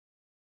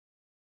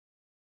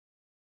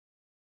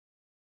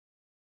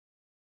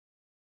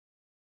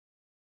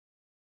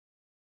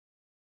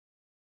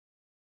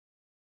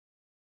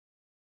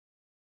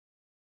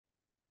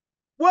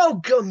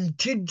Welcome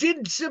to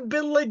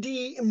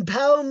Disability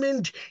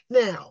Empowerment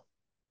Now.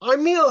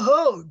 I'm your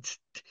host,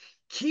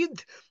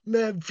 Keith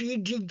Murphy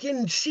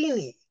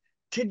DiCincini.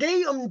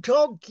 Today I'm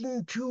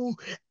talking to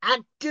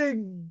actor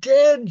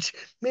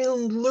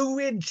Desmond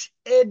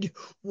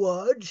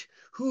Edwards,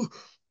 who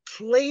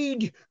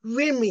played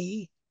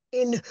Remy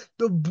in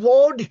the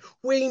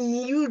Broadway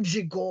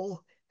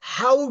musical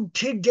How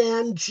to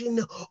Dance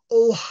in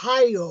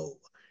Ohio.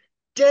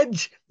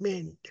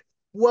 Desmond,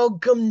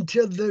 welcome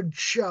to the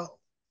show.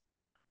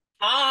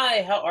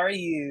 Hi, how are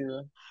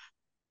you?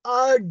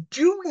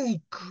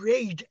 Doing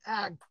great,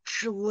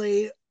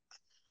 actually.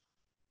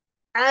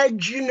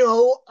 As you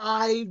know,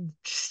 I've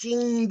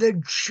seen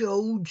the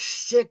show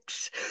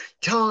 6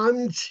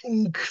 times,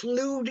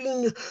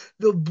 including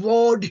the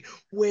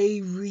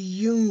Broadway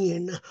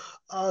reunion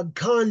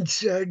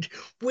concert,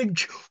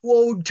 which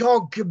we'll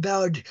talk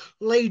about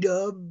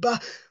later.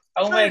 But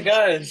Oh my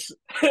first,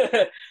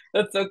 gosh.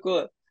 That's so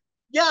cool.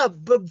 yeah,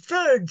 but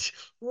first,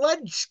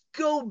 let's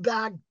go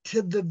back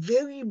to the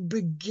very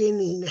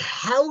beginning.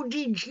 How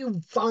did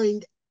you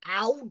find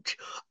out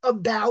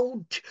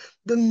about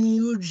the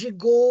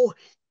musical,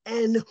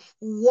 and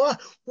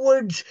what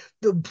was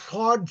the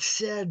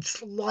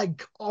process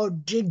like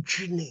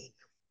auditioning?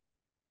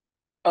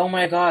 Oh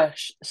my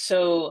gosh.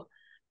 So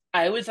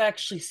I was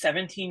actually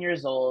 17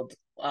 years old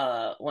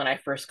when I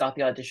first got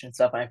the audition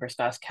stuff, when I first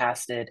got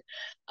casted.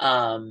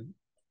 Um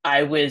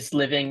I was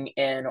living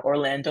in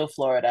Orlando,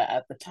 Florida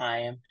at the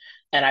time,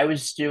 and I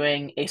was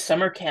doing a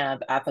summer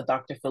camp at the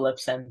Dr.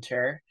 Phillips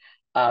Center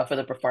for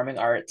the Performing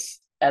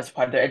Arts as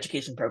part of their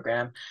education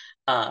program.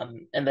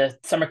 And the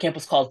summer camp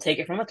was called Take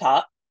It From the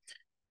Top.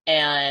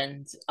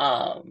 And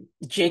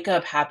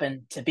Jacob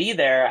happened to be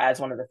there as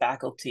one of the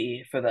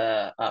faculty for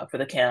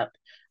the camp.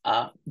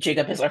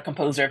 Jacob is our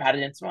composer of How to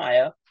Dance in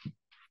Ohio,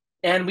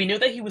 and we knew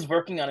that he was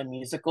working on a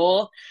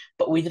musical,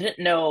 but we didn't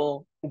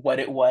know what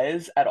it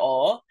was at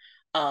all.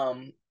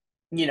 Um,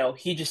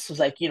 he just was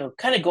like,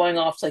 kind of going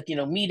off to, like,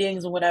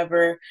 meetings or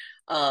whatever.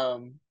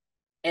 Um,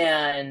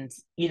 and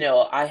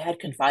I had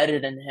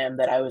confided in him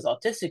that I was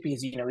autistic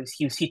because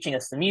he was teaching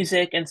us the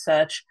music and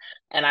such,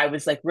 and I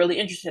was like really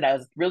interested. I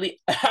was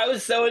really I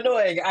was so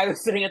annoying. I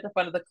was sitting at the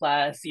front of the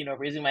class,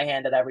 raising my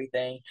hand at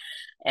everything,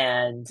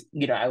 and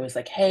I was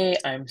like, hey,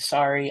 I'm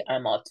sorry,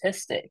 I'm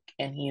autistic.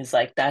 And he's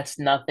like, that's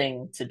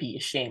nothing to be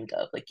ashamed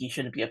of, like you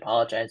shouldn't be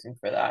apologizing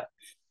for that.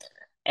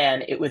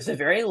 And it was the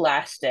very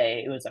last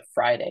day, it was a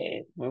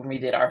Friday when we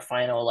did our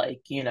final,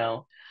 like,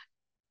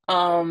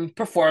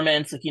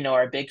 performance, like,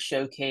 our big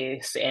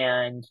showcase.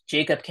 And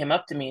Jacob came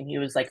up to me and he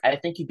was like, I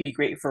think you'd be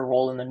great for a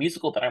role in the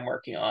musical that I'm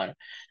working on.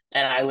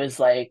 And I was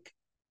like,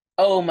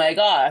 oh my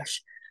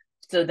gosh.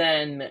 So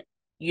then,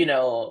 you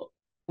know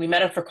we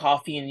met up for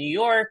coffee in New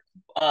York.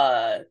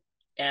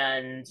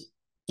 And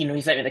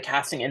he sent me the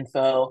casting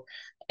info,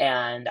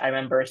 and I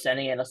remember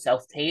sending in a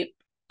self tape,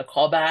 a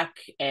callback,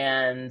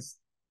 and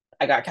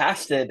I got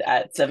casted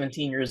at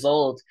 17 years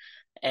old.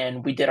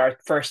 And we did our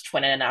first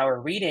 20-hour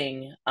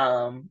reading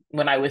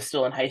when I was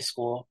still in high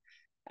school.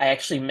 I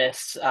actually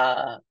missed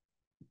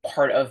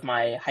part of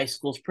my high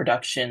school's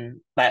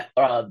production, that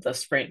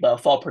the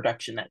fall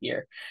production that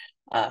year.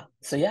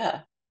 So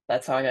yeah,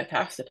 that's how I got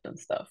casted and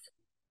stuff.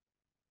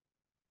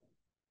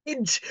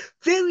 It's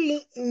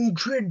very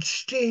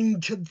interesting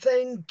to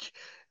think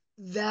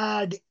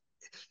that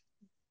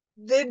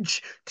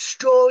this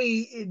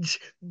story is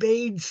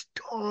based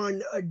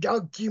on a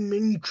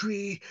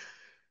documentary,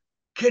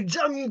 because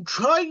I'm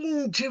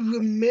trying to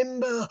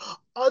remember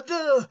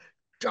other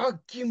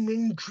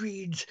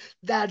documentaries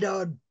that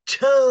are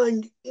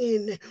turned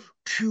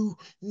into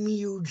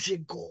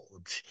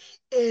musicals.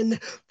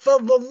 And for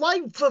the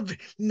life of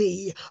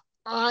me,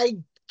 I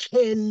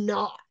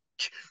cannot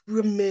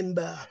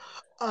remember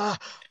uh,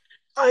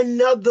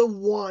 another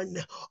one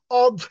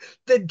off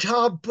the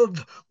top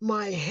of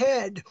my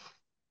head.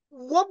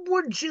 What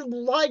was it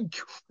like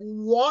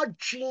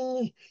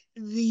watching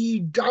the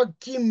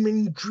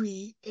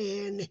documentary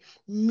and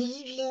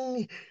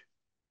meeting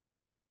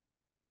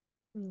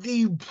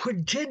the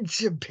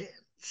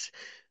participants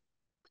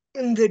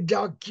in the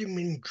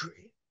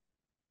documentary?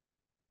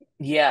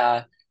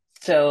 Yeah.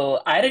 So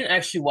I didn't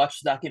actually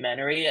watch the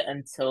documentary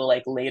until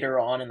like later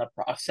on in the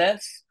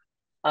process.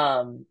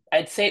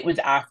 I'd say it was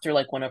after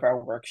like one of our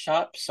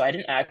workshops. So I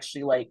didn't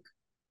actually like,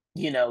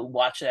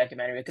 watch the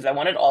documentary because I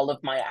wanted all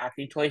of my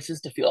acting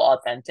choices to feel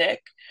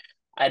authentic.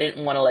 I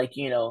didn't want to like,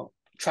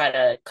 try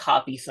to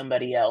copy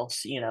somebody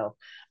else,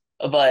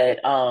 But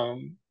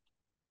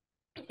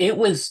it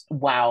was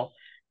wow.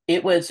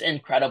 It was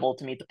incredible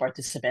to meet the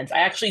participants. I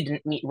actually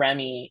didn't meet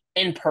Remy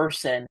in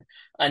person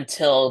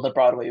until the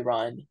Broadway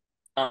run.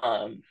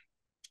 Um,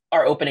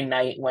 our opening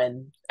night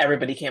when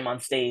everybody came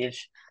on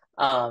stage.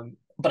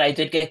 But I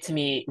did get to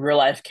meet real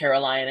life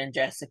Caroline and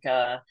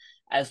Jessica,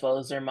 as well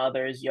as their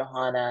mothers,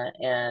 Johanna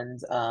and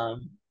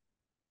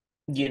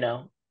you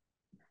know,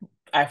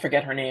 I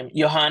forget her name,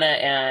 Johanna,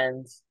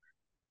 and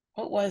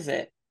what was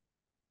it?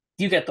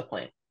 You get the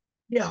point.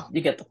 Yeah,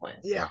 You get the point.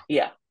 yeah.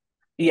 Yeah,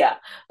 yeah.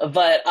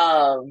 But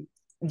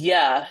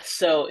Yeah,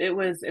 so it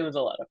was a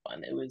lot of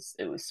fun. It was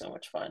so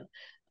much fun.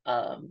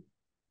 Um,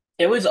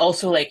 it was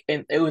also like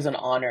it was an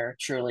honor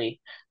truly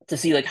to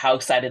see like how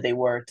excited they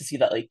were to see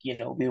that like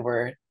we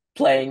were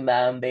playing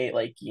them. They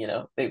like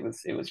it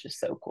was just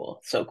so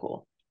cool, so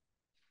cool.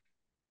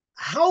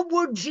 How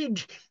was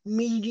it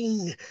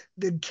meeting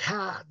the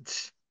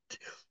cats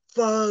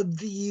for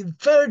the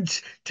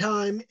first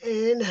time,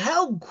 and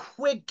how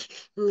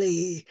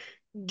quickly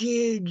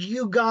did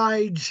you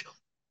guys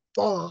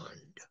bond?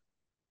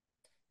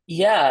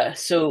 Yeah,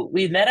 so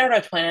we met at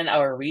our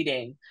 20-hour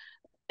reading.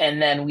 And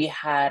then we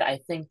had, I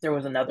think there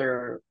was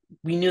another,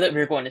 we knew that we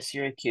were going to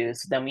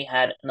Syracuse. Then we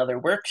had another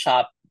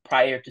workshop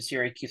prior to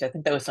Syracuse. I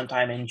think that was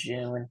sometime in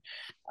June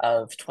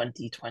of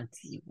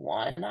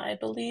 2021, I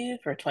believe,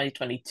 or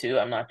 2022.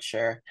 I'm not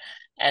sure.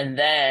 And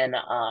then,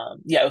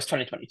 yeah, it was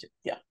 2022.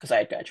 Yeah, because I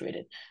had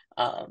graduated.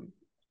 Um,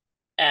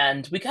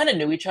 and we kind of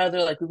knew each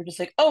other. Like we were just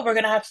like, oh, we're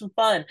gonna have some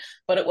fun.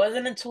 But it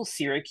wasn't until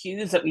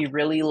Syracuse that we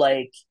really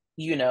like,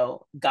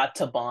 got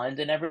to bond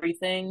and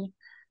everything.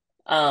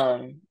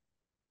 Um,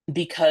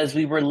 because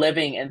we were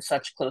living in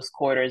such close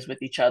quarters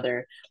with each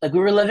other. Like we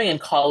were living in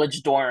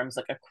college dorms,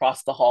 like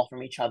across the hall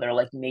from each other,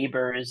 like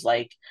neighbors.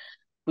 Like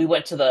we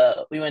went to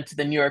the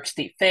New York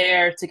State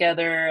Fair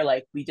together.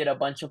 Like we did a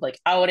bunch of like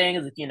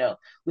outings. Like,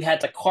 we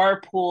had to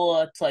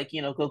carpool to like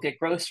go get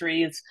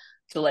groceries.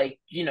 So like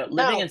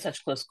living Wow. in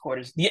such close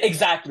quarters. Yeah,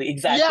 exactly, Yeah.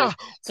 exactly.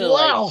 So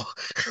like Wow.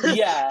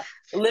 yeah,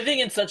 living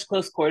in such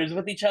close quarters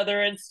with each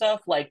other and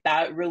stuff like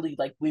that really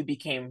like we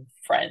became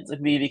friends. Like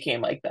we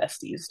became like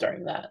besties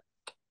during that.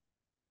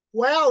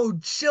 Wow.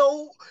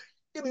 So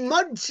it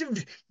must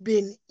have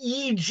been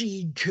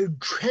easy to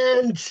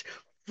transfer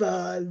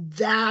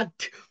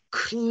that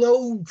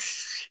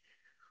close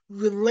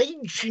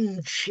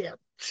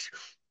relationships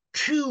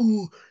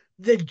to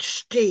the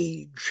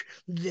stage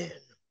then.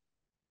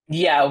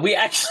 Yeah, we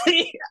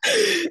actually,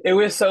 it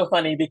was so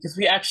funny because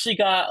we actually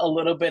got a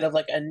little bit of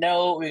like a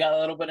note. We got a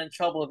little bit in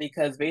trouble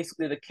because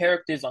basically the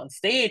characters on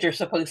stage are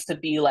supposed to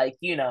be like,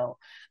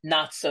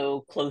 not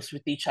so close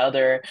with each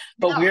other,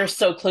 but Yeah. we're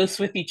so close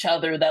with each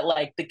other that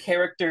like the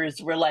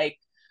characters were like,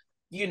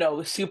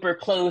 super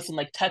close and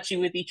like touchy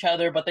with each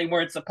other, but they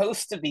weren't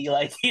supposed to be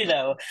like,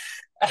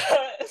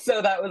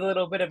 So that was a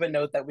little bit of a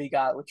note that we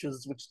got, which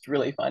is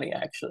really funny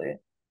actually.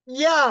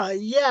 Yeah,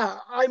 yeah.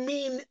 I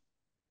mean,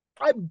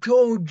 I've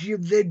told you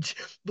that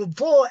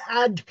before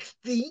at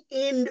the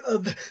end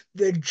of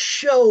the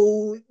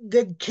show,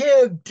 the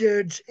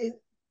characters, and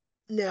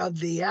now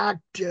the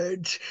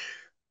actors,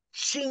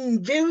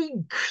 seem very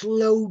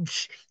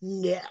close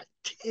knit.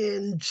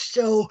 And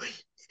so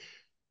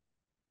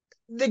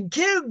the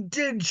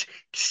characters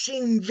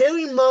seem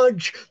very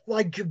much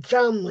like a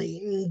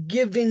family, and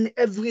given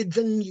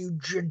everything you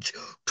just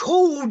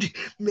told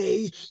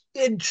me,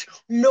 it's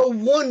no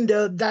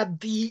wonder that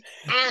the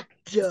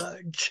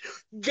actors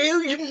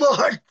very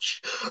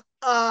much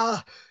uh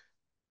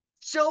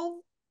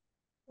so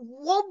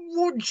what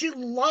would you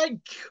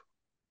like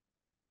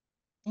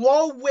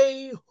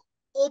Broadway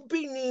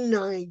opening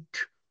night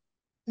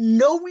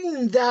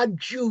knowing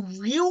that your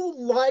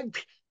real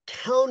life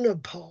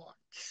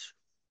counterparts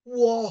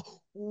were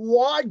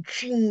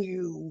watching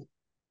you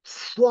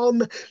from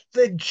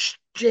the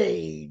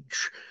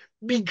stage,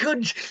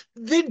 because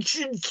this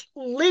is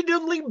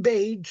literally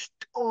based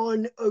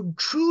on a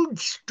true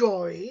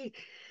story.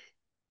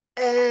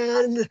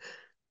 And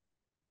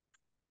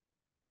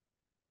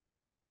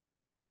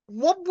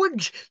what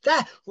was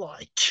that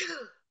like?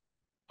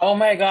 Oh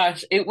my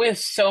gosh, it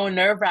was so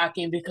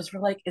nerve-wracking because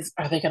we're like,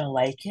 are they gonna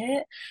like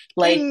it?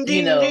 Like, Ding,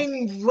 ding,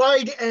 ding,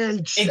 right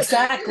answer.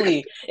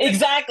 exactly,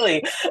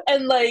 exactly.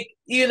 And like,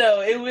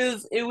 it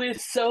was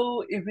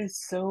so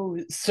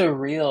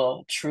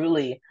surreal,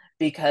 truly,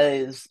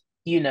 because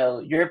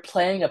you're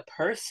playing a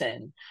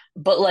person,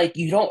 but like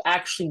you don't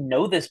actually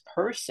know this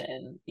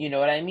person. You know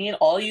what I mean?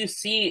 All you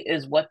see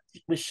is what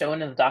was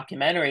shown in the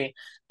documentary.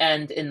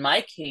 And in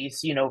my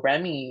case,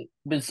 Remy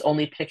was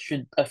only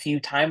pictured a few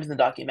times in the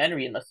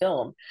documentary in the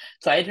film.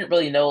 So I didn't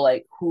really know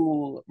like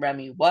who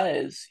Remy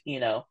was.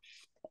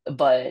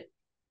 But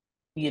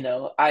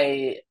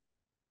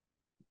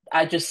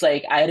I just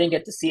like I didn't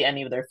get to see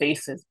any of their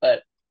faces,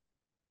 but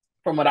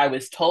from what I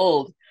was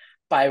told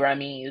by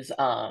Remy's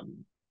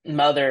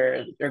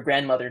mother or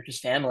grandmother,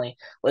 just family,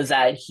 was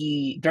that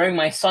he during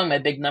my song, My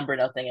Big Number,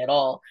 Nothing at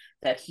All,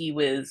 that he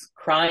was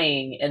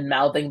crying and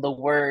mouthing the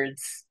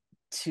words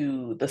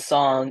to the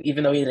song,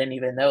 even though he didn't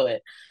even know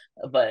it.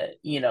 But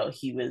he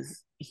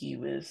was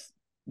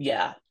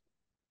yeah,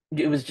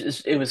 it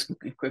was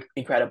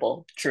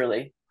incredible,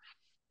 truly.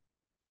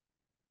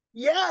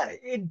 Yeah,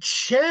 it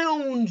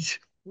sounds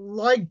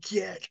like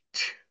it.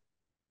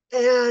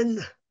 And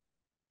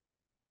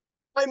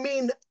I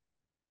mean,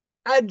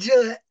 as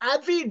an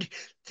avid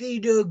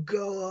theater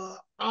goer,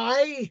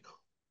 I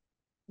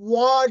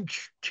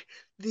watched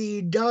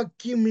the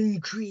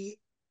documentary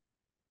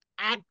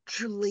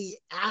actually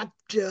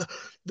after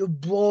the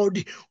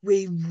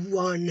Broadway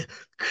run Yeah,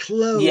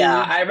 closed.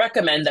 I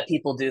recommend that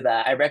people do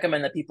that. I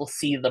recommend that people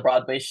see the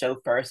Broadway show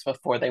first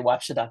before they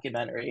watch the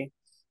documentary.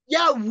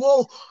 Yeah,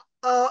 well,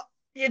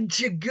 it's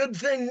a good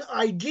thing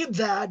I did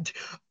that,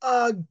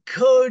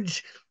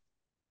 'cause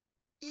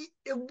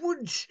it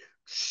was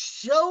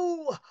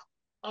so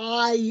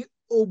eye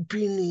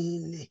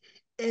opening,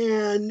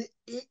 and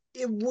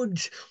it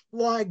was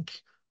like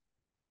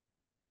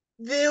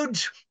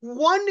there's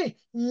one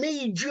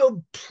major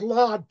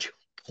plot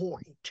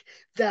point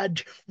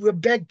that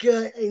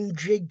Rebecca and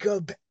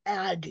Jacob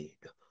added.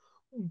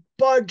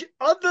 But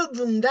other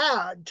than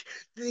that,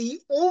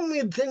 the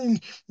only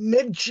thing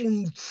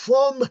mentioned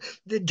from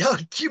the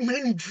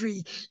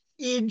documentary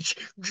is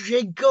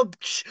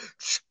Jacob's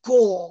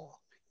score.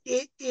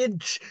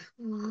 It's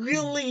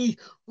really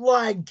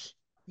like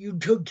you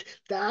took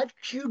that,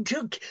 you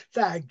took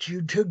that,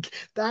 you took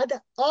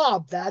that. Ah,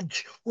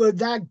 that's where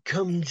that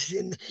comes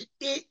in.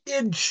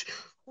 It's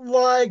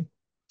like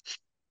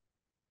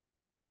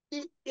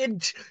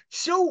it's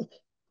so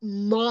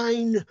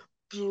mind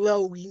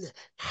blowing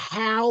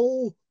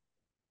how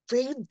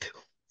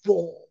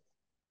faithful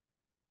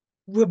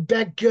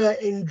Rebecca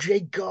and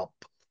Jacob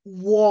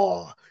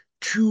were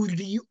to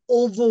the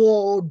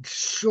overall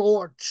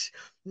source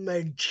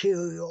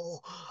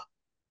material.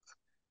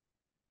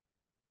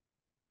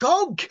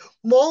 Talk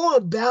more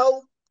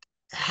about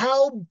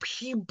how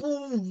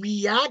people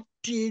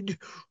reacted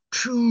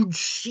to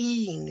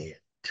seeing it.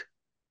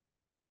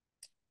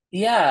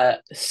 Yeah,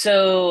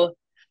 so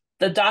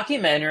the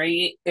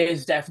documentary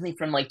is definitely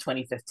from like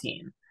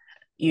 2015,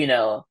 you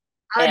know,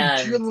 and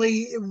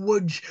Actually, it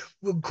was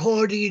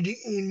recorded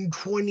in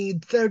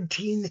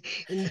 2013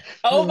 and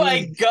oh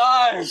my released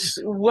gosh,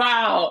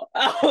 wow,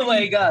 oh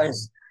my gosh.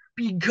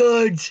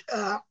 because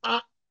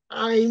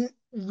I'm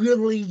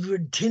really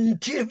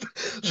retentive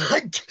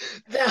like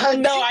that.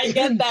 No, I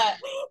get And that.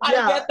 I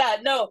yeah, get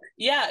that. No,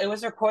 yeah, it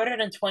was recorded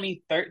in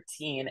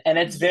 2013, and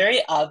it's yeah. very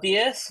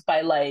obvious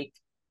by like,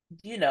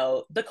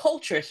 the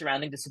culture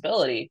surrounding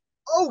disability.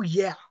 Oh,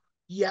 yeah,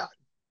 yeah,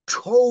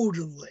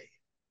 totally.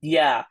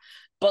 Yeah.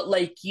 But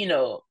like,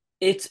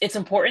 it's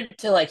important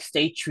to like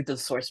stay true to the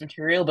source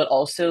material, but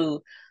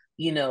also,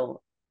 you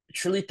know,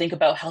 truly think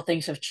about how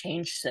things have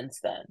changed since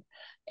then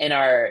in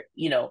our,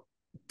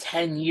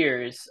 10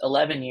 years,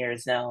 11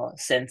 years now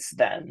since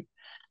then.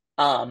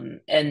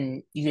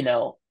 And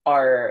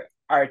our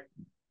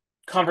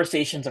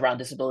conversations around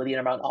disability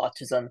and around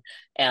autism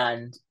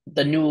and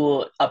the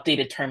new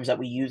updated terms that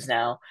we use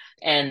now.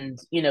 And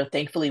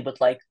thankfully with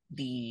like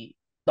the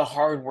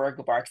hard work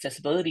of our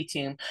accessibility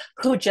team,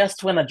 who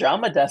just won a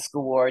drama desk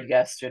award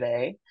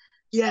yesterday.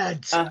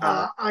 Yes,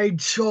 Uh-huh. I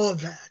saw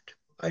that.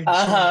 I saw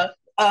Uh-huh. that.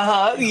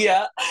 Uh-huh. Yeah,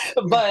 Yeah.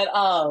 yeah,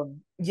 But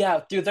yeah,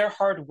 through their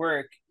hard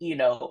work,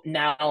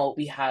 now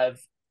we have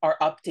our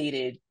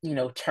updated,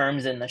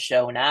 terms in the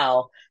show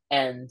now,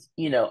 and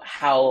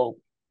how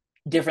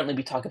differently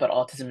we talk about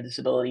autism and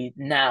disability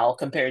now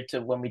compared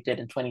to when we did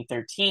in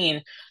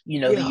 2013. The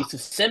yeah. use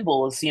of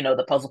symbols,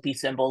 the puzzle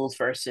piece symbols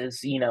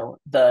versus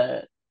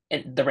the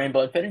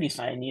rainbow infinity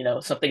sign,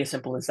 something as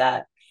simple as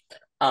that.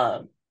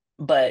 um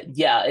but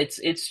yeah, it's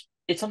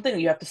something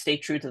that you have to stay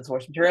true to the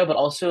source material, but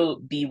also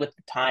be with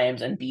the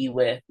times and be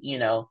with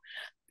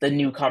the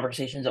new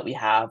conversations that we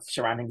have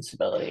surrounding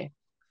disability.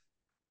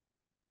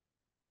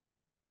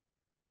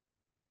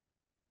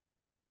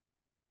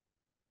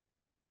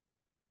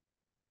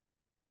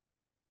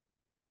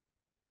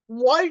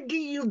 Why do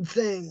you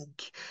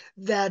think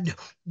that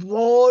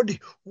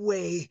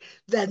Broadway,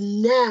 that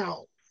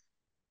now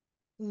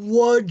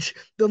was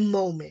the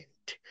moment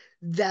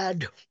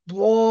that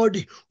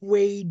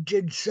Broadway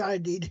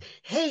decided,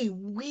 hey,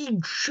 we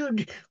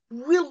should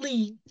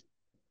really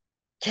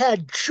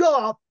catch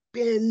up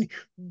and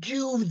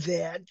do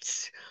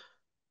that?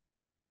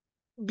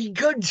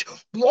 Because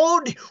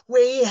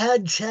Broadway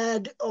has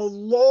had a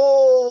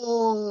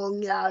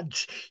long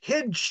ass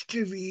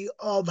history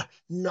of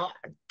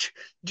not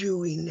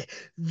doing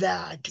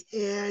that.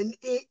 And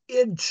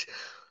it's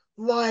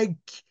like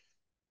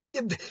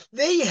if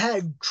they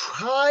had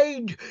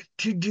tried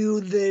to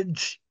do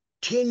this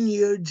 10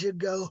 years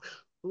ago,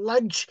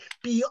 let's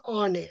be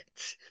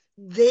honest,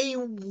 they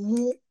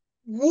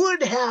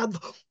would have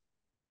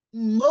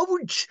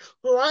most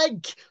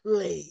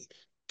likely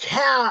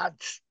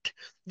cast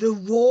the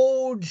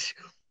roles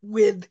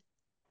with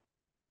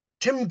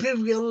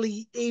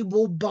temporarily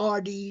able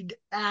bodied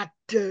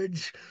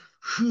actors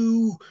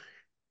who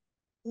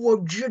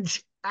were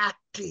just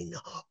acting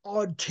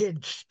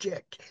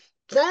autistic.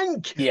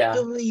 Yeah.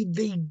 Thankfully,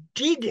 they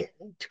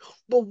didn't.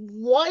 But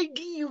why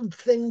do you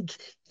think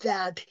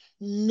that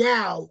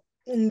now,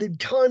 in the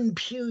time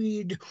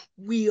period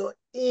we are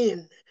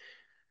in,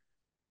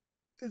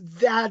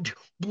 that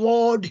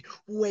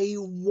Broadway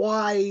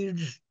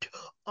wised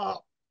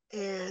up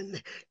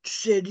and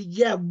said,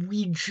 yeah,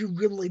 we should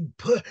really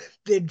put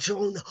this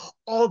on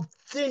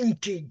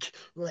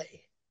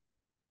authentically?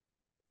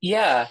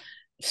 Yeah.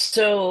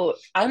 So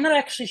I'm not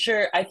actually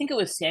sure. I think it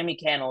was Sammy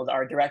Cannell,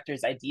 our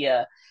director's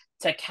idea,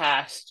 to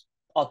cast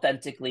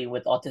authentically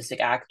with autistic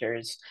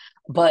actors.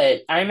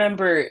 But I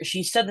remember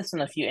she said this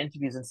in a few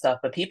interviews and stuff,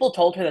 but people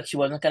told her that she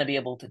wasn't going to be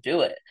able to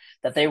do it,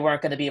 that they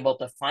weren't going to be able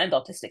to find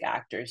autistic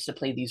actors to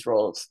play these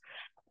roles.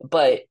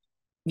 But,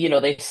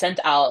 they sent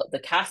out the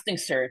casting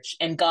search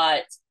and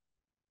got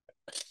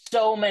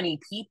so many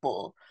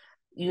people,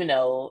 you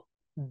know,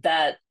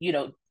 that,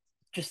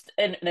 just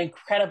an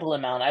incredible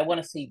amount. I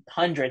want to say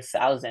hundreds,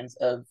 thousands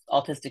of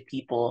autistic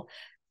people,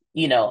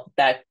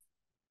 that,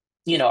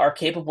 are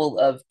capable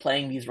of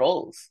playing these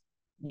roles,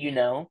 you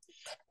know?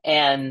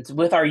 And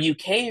with our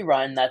UK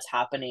run that's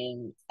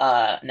happening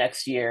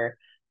next year,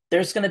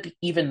 there's going to be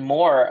even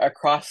more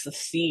across the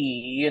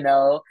sea,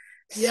 so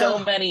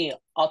Yeah, many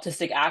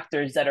autistic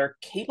actors that are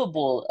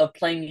capable of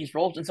playing these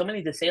roles, and so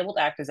many disabled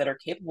actors that are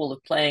capable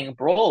of playing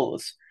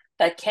roles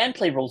that can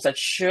play roles that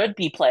should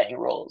be playing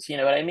roles. You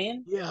know what I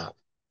mean? yeah,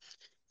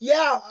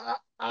 yeah.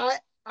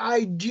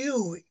 I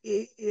do.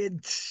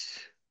 It's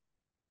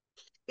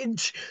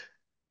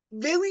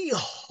very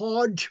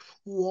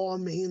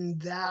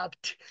heartwarming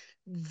that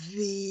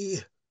the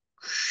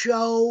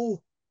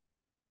show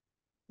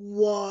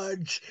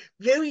was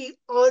very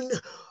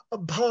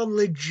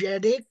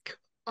unapologetic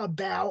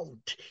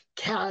about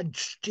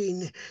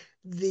casting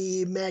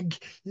the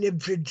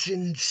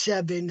Magnificent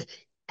Seven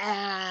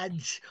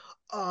as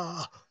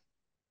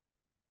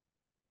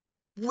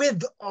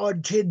with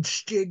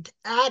autistic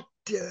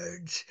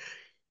actors.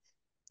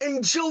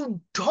 And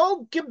so,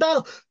 talk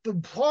about the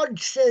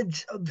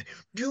process of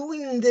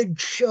doing the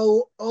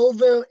show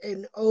over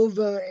and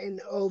over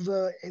and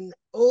over and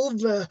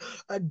over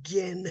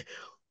again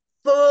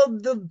for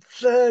the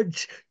third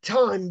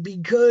time,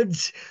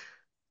 because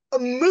a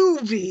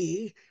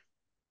movie,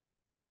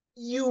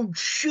 you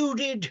shoot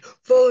it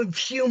for a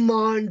few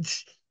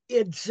months,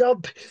 it's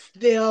up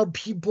there,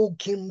 people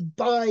can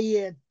buy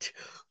it.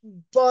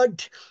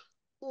 But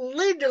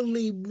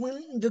literally,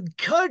 when the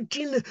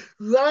curtain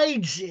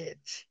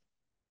rises,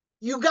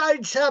 you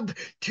guys have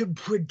to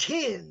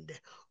pretend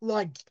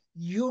like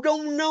you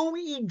don't know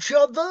each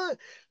other,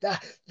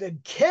 that the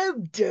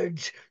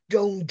characters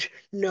don't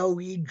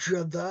know each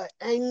other,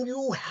 and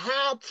you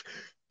have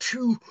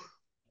to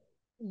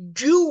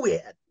do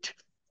it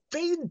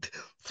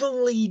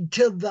faithfully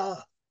to the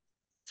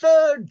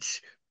third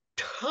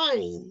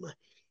time,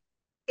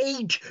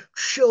 8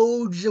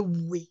 shows a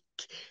week.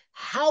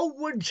 How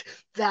was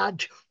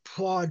that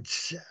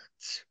process?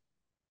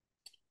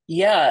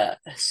 Yeah.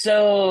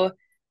 So,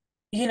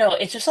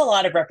 it's just a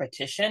lot of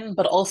repetition,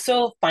 but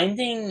also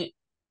finding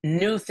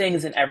new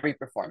things in every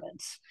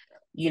performance.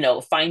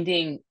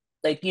 Finding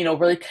like,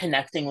 really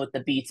connecting with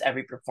the beats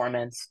every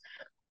performance,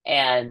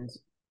 and,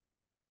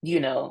 you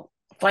know,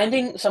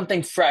 finding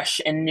something fresh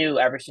and new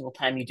every single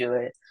time you do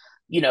it.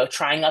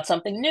 Trying out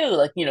something new,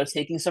 like,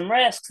 taking some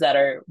risks that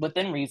are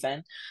within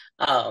reason.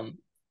 Um,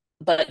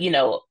 but,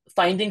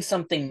 finding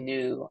something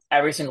new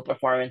every single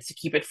performance to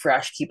keep it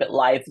fresh, keep it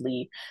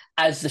lively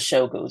as the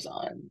show goes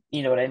on.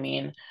 You know what I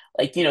mean?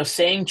 Like,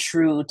 staying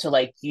true to,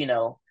 like,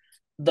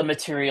 the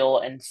material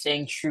and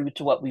staying true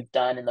to what we've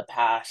done in the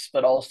past,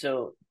 but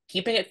also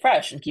keeping it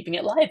fresh and keeping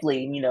it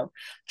lively and,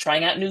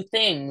 trying out new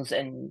things.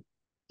 And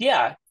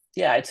yeah,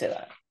 yeah, I'd say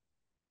that.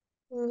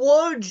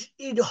 Was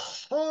it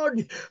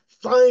hard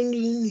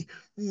finding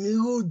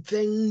new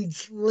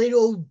things,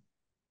 little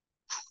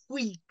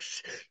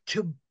tweaks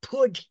to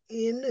put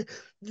in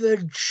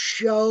the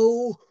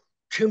show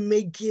to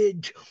make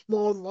it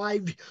more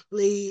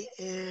lively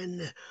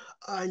and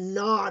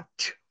not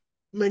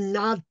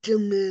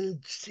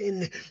monotonous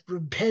and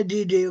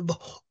repetitive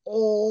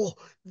all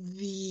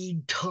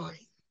the time?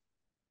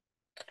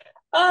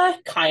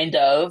 Kind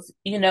of.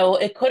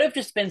 It could have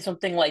just been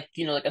something like,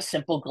 like a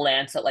simple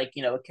glance at, like,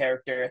 a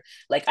character.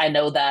 Like, I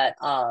know that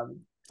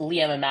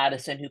Liam and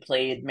Madison, who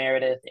played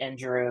Meredith and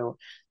Drew,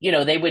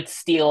 they would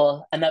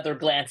steal another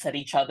glance at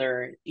each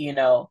other,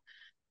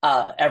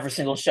 every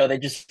single show. They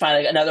just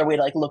find like another way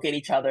to like look at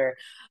each other.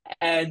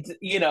 And,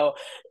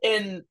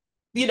 in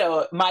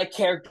my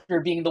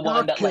character being the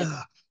one that like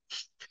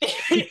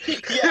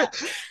Shaka, yeah.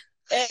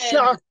 And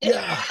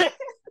Shaka.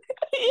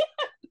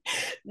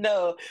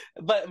 no,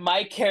 but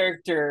my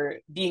character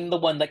being the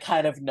one that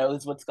kind of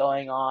knows what's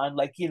going on,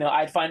 like,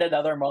 I'd find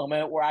another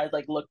moment where I'd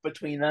like look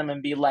between them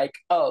and be like,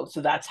 oh,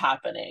 so that's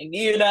happening,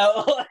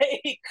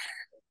 like,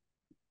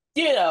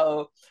 you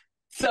know.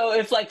 So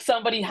if like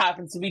somebody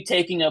happens to be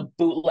taking a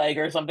bootleg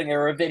or something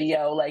or a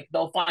video, like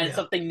they'll find Yeah,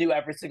 something new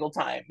every single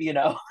time.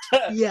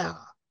 yeah,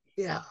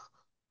 yeah.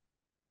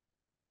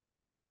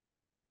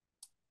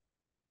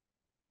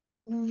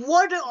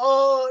 What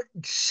are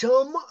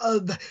some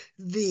of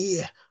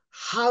the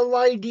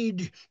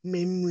highlighted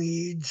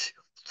memories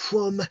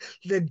from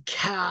the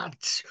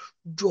cat's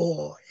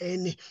door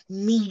and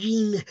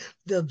meeting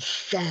the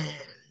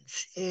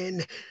fans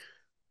and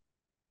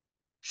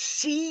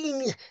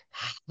seeing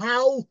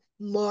how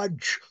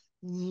much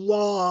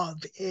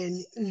love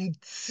and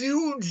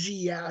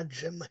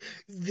enthusiasm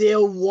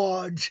there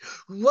was,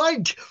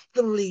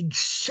 rightfully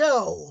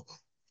so,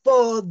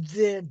 for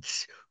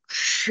this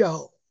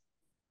show?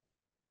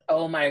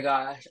 Oh my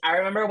gosh. I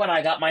remember when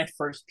I got my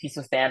first piece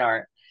of fan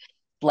art,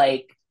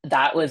 like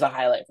that was a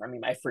highlight for me,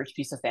 my first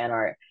piece of fan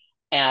art.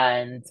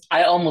 And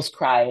I almost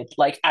cried.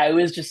 Like I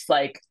was just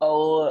like,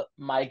 oh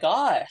my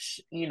gosh,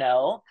 you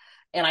know?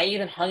 And I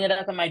even hung it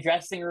up in my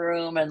dressing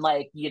room and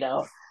like,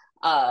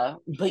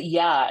 but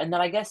yeah, and then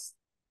I guess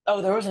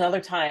there was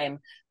another time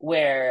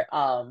where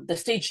the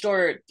stage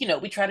door,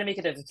 we try to make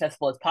it as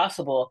accessible as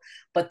possible,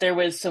 but there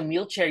was some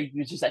wheelchair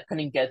users that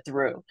couldn't get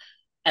through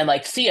and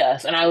like see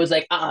us. And I was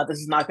like, this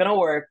is not gonna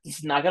work. This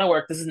is not gonna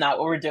work. This is not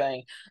what we're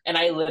doing. And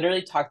I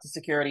literally talked to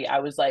security. I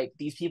was like,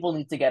 these people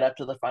need to get up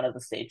to the front of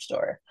the stage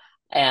door.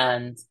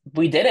 And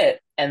we did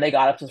it. And they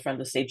got up to the front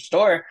of the stage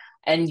door.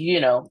 And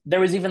there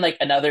was even like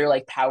another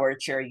like power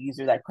chair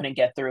user that couldn't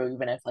get through,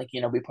 even if like,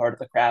 we part of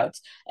the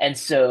crowds. And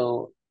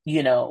so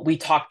we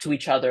talked to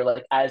each other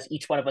like as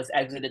each one of us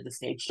exited the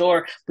stage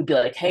door, we'd be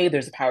like, hey,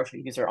 there's a power chair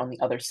user on the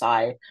other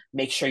side.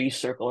 Make sure you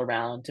circle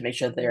around to make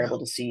sure that they're Yeah. able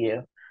to see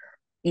you.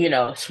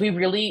 So we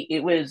really,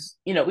 it was,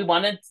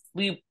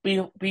 we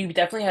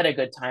definitely had a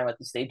good time at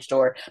the stage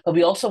door, but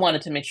we also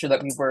wanted to make sure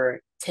that we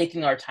were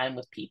taking our time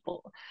with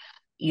people,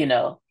 you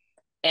know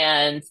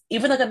and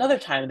even like another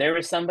time there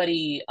was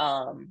somebody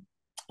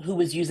who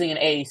was using an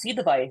AAC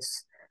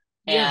device,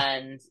 Yeah.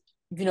 and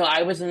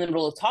I was in the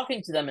middle of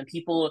talking to them, and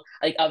people,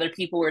 like other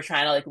people, were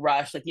trying to like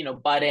rush, like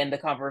butt in the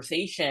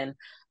conversation,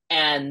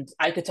 and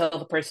I could tell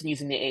the person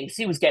using the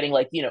AAC was getting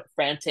like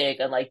frantic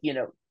and like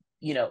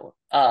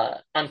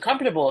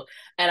uncomfortable,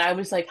 and I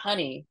was like,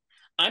 honey,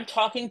 I'm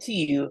talking to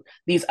you,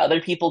 these other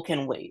people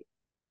can wait,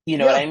 you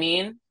know what Yeah. I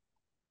mean?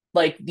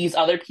 Like these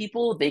other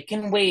people, they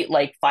can wait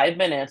like 5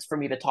 minutes for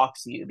me to talk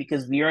to you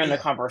because we are in a Yeah.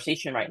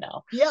 conversation right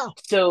now. Yeah.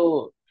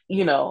 So,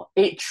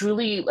 it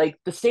truly, like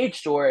the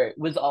stage door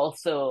was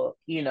also,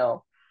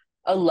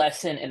 a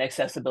lesson in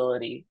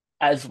accessibility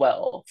as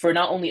well for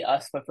not only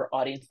us, but for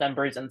audience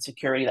members and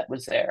security that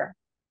was there,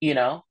 you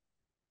know?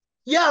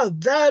 Yeah,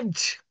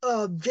 that's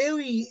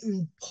very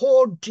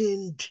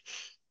important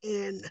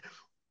and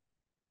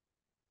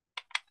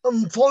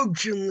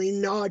unfortunately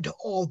not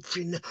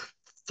often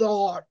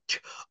thought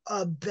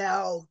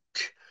about.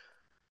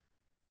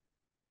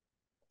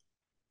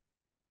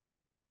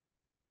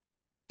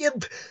 If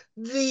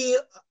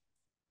the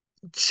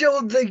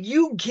So the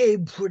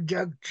UK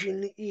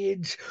production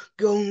is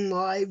going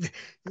live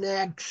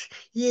next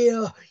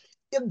year.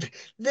 If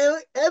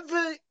there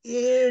ever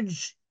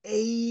is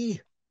a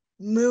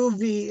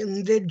movie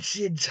in which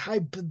it's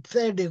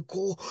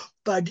hypothetical,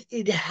 but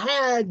it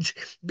has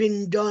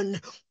been done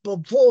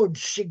before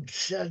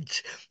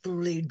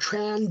successfully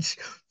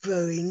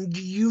transferring,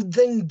 do you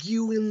think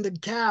you and the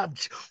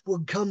cats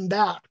will come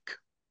back?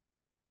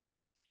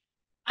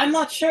 I'm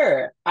not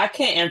sure. I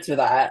can't answer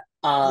that.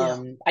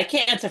 Yeah, I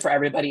can't answer for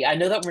everybody. I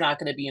know that we're not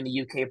going to be in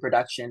the UK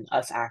production,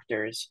 us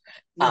actors,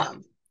 yeah.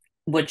 um,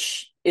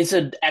 which is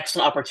an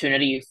excellent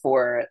opportunity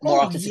for more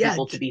Oh, autistic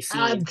people to yes, be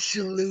seen.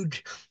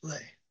 absolutely.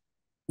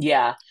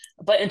 Yeah.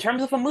 But in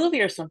terms of a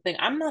movie or something,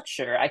 I'm not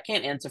sure. I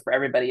can't answer for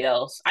everybody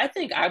else. I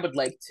think I would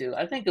like to.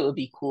 I think it would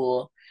be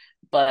cool.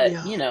 But,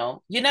 Yeah,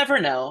 you never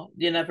know.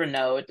 You never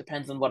know. It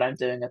depends on what I'm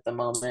doing at the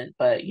moment.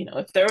 But,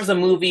 if there was a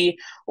movie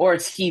or a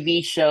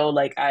TV show,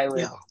 like I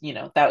would,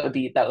 yeah. that would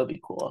be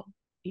cool,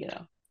 you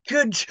know.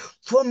 Because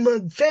from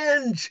a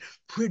fan's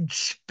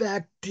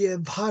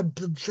perspective,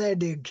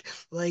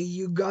 hypothetically,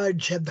 you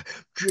guys have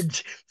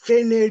just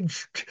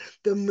finished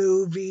the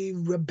movie.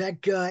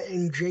 Rebecca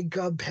and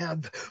Jacob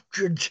have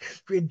just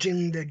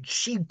written the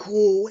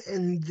sequel,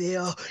 and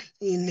they're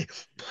in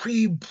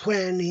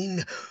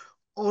pre-planning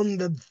on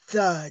the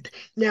third.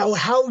 Now,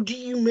 how do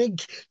you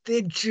make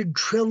this a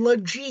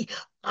trilogy?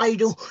 I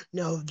don't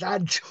know.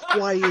 That's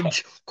why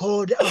it's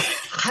called a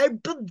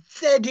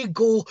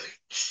hypothetical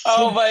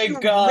Oh my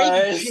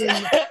gosh.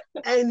 situation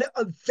and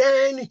a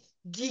fan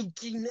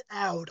geeking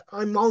out.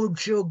 I'm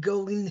also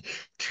going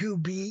to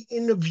be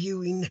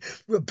interviewing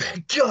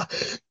Rebecca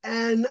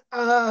and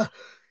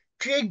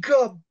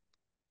Jacob,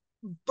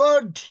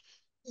 but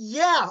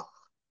yeah,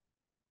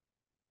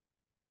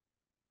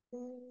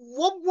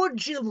 what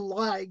would you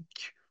like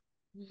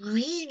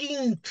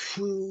reading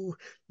through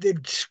the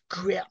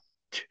script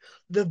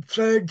the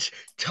first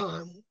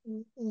time?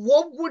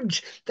 What would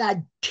that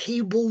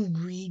table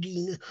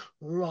reading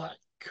like?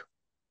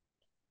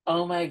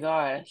 Oh my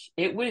gosh,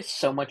 it was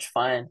so much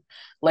fun.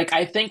 Like,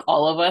 I think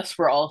all of us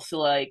were also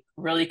like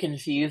really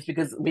confused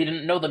because we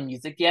didn't know the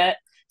music yet.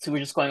 So we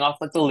are just going off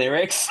like the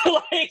lyrics.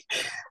 Like,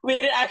 we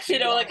didn't actually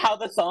know like Yeah, how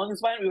the songs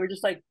went. We were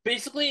just like,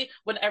 basically,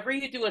 whenever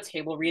you do a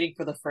table reading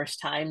for the first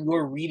time,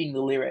 you're reading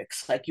the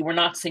lyrics. Like, you were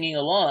not singing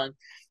along,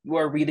 you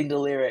are reading the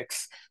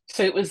lyrics.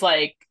 So it was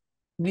like,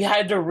 we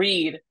had to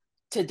read,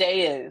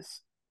 today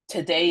is,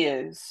 today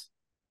is,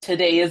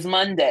 today is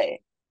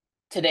Monday,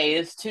 today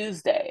is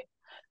Tuesday,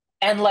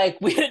 and like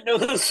we didn't know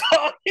the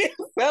song.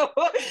 So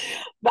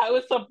that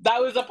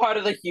was a part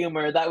of the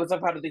humor. That was a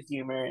part of the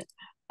humor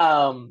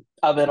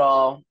of it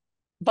all.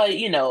 But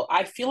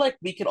I feel like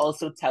we could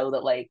also tell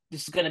that like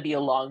this is gonna be a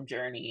long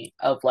journey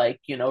of like,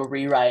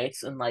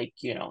 rewrites, and like,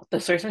 the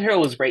source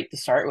material was great to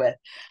start with.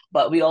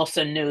 But we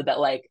also knew that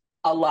like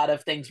a lot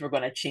of things were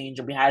going to change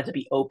and we had to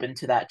be open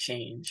to that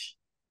change,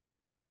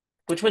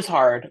 which was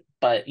hard,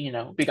 but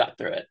we got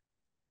through it.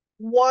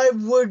 Why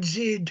was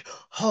it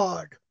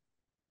hard?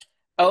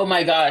 Oh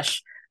my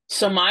gosh.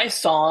 So my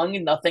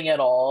song, Nothing at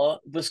All,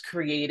 was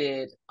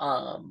created,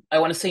 I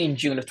want to say in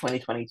June of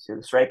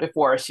 2022, so right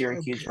before our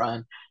Syracuse Okay.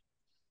 run.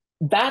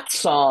 That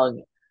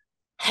song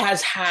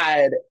has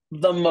had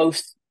the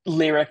most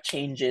lyric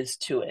changes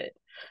to it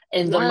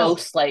and the Wow.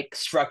 most like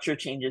structure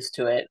changes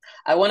to it.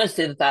 I want to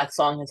say that that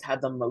song has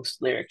had the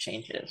most lyric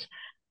changes.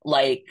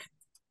 Like,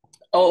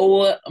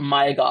 oh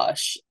my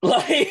gosh.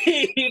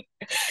 Like,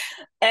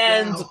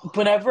 and Wow.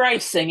 whenever I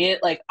sing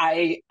it, like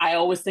I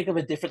always think of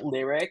a different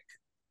lyric.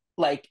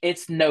 Like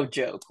it's no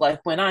joke. Like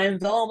when I'm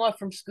Velma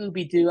from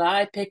Scooby Doo,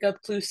 I pick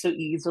up clues so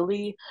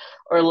easily.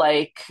 Or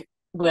like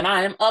when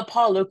I'm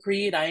Apollo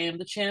Creed, I am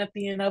the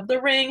champion of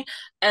the ring.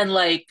 And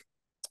like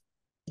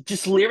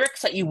just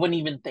lyrics that you wouldn't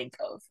even think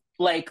of.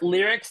 Like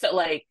lyrics that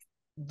like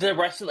the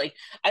rest of like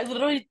I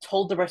literally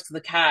told the rest of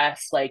the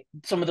cast like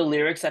some of the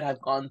lyrics that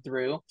have gone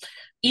through.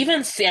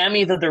 Even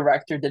Sammy the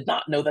director did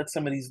not know that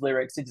some of these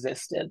lyrics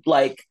existed.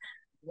 Like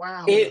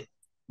Wow. it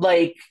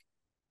like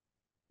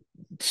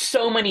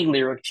so many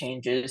lyric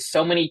changes,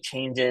 so many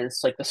changes,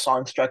 like the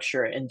song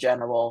structure in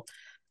general.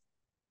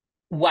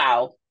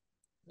 Wow.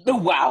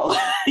 Wow.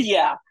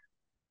 Yeah.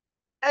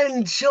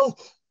 And so,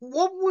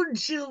 what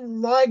was it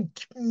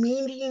like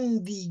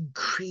meeting the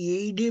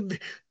creative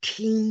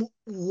team,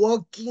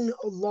 working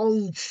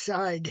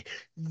alongside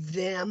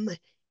them?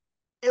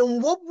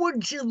 And what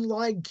was it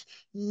like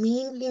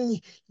meeting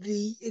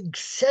the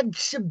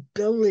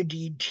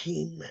accessibility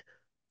team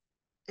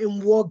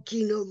and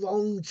working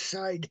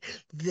alongside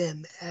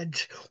them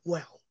as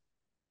well?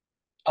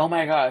 Oh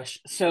my gosh.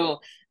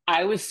 So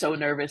I was so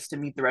nervous to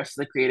meet the rest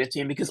of the creative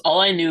team because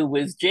all I knew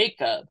was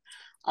Jacob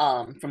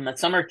from that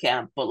summer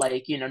camp. But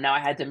like, now I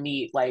had to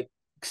meet like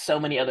so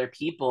many other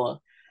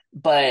people.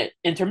 But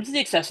in terms of the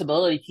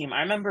accessibility team,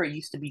 I remember it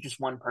used to be just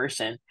one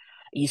person.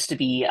 It used to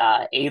be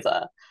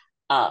Ava,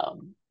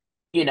 um,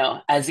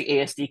 as the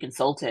ASD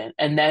consultant.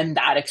 And then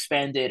that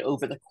expanded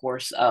over the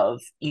course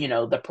of,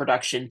 the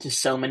production to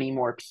so many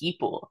more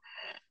people.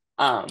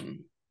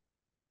 Um,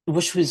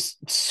 which was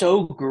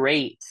so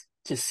great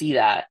to see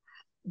that.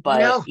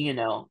 But,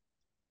 Yeah.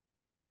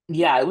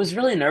 yeah, it was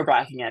really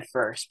nerve-wracking at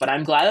first, but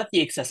I'm glad that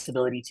the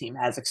accessibility team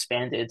has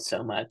expanded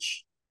so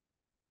much.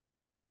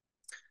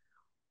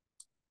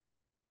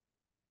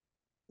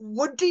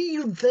 What do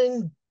you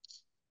think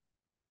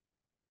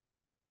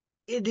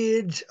it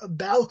is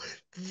about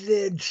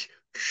this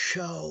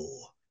show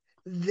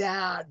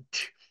that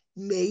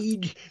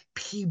made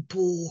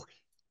people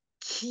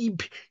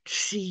keep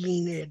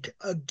seeing it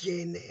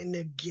again and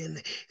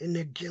again and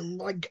again?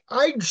 Like,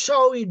 I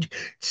saw it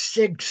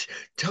 6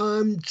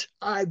 times.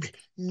 I've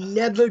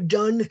never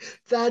done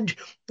that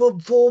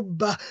before,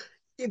 but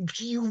if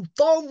you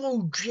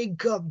follow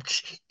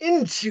Jacob's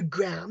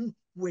Instagram,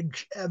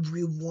 which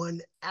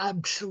everyone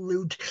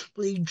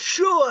absolutely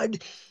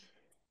should,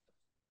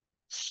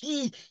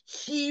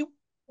 he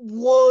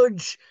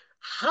was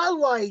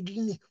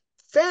highlighting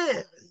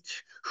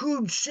fans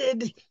who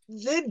said,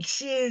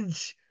 "This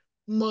is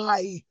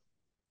my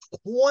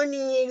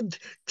 20th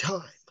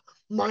time,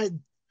 my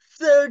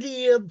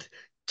 30th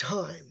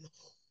time."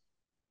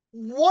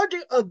 What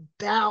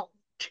about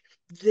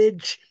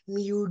this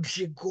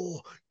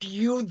musical do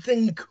you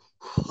think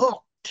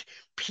hooked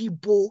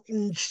people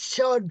in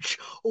such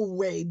a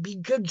way?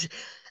 Because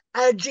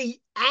as an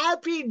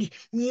avid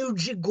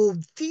musical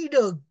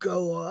theater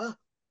goer,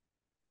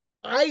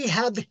 I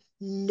have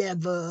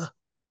never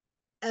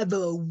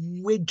ever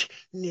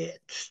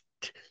witnessed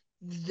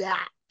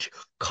that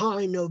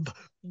kind of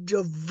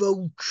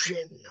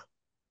devotion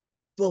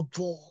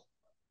before.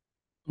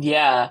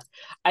 Yeah,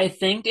 I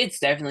think it's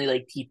definitely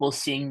like people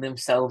seeing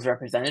themselves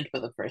represented for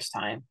the first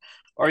time,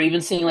 or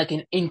even seeing like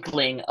an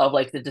inkling of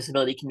like the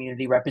disability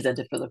community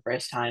represented for the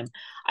first time.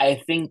 I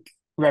think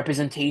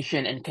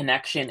representation and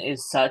connection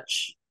is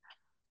such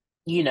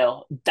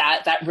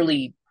that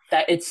really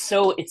that it's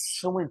so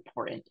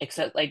important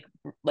except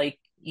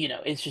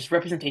it's just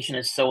representation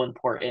is so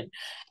important,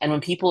 and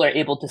when people are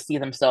able to see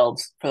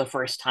themselves for the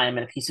first time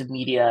in a piece of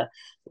media,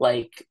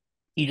 like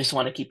you just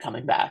want to keep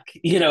coming back.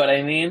 You know what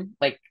I mean?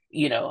 Like,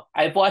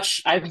 I've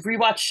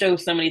rewatched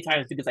shows so many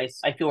times because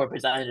I feel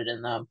represented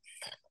in them.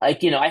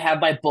 Like, I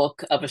have my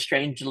book of A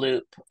Strange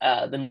Loop,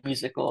 the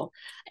musical,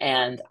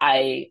 and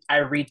I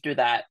read through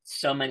that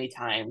so many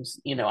times.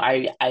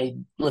 I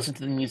listen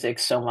to the music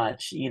so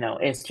much.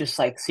 It's just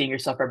like seeing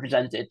yourself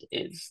represented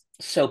is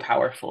so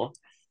powerful.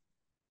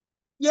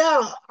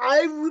 Yeah,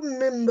 I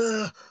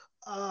remember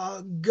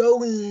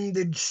going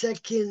the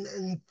second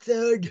and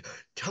third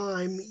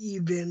time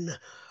even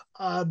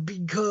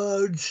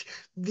because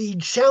the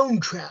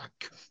soundtrack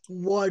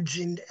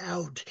wasn't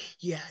out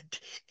yet.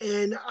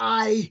 And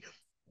I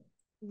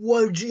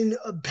was in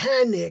a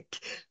panic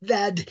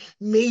that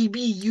maybe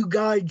you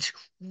guys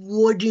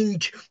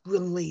wouldn't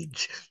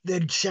release the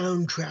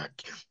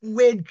soundtrack,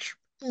 which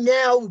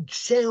now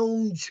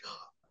sounds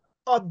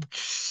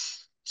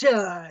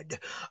absurd.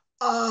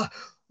 Uh,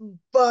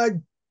 but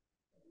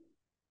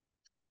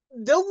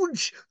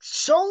those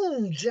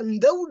songs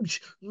and those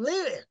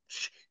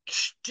lyrics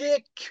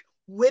stick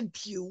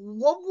with you.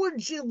 What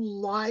was it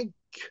like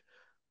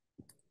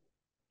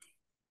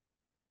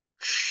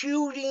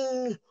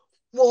shooting?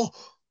 Well,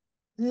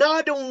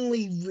 not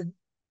only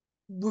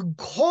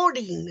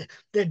recording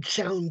the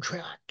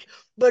soundtrack,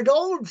 but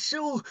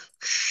also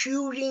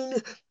shooting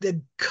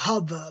the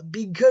cover,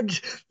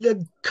 because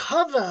the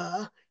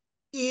cover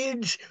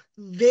is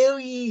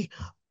very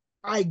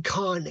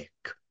iconic,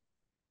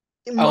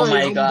 in Oh my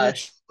my humble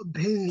gosh.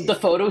 The opinion.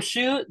 photo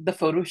shoot, the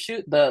photo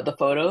shoot, the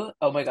photo.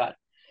 Oh my God.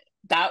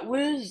 That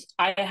was,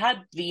 I had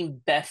the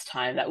best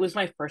time. That was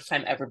my first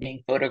time ever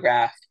being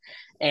photographed.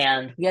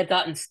 And we had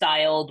gotten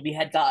styled, we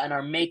had gotten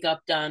our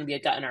makeup done, we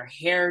had gotten our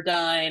hair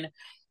done.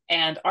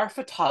 And our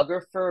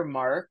photographer,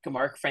 Mark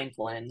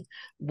Franklin,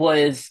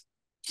 was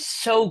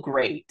so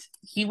great.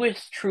 He was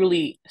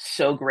truly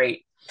so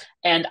great.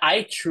 And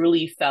I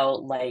truly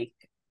felt like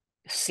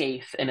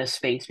safe in a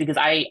space because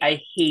I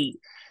hate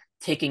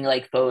taking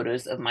like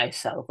photos of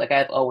myself. Like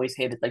I've always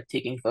hated like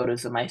taking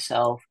photos of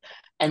myself.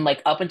 And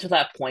like up until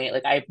that point,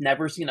 like I've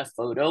never seen a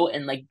photo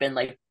and like been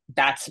like,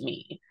 that's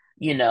me,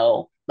 you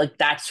know? Like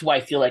that's who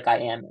I feel like I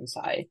am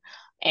inside.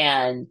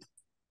 And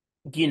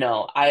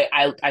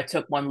I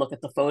took one look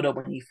at the photo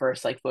when he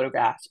first like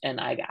photographed and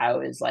I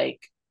was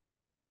like,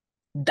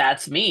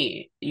 that's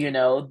me,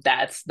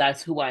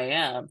 that's who I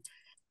am.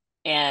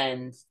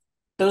 And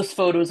those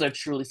photos are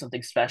truly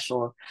something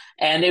special.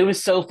 And it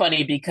was so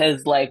funny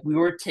because like we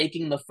were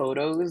taking the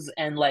photos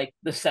and like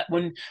the set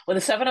when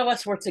the seven of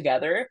us were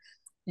together,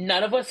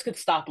 none of us could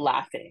stop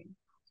laughing.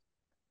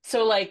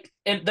 So like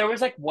and there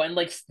was like one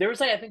like there was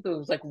like I think there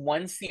was like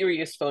one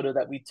serious photo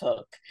that we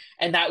took,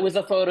 and that was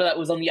a photo that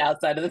was on the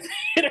outside of the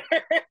theater.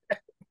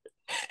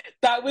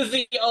 That was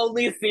the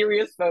only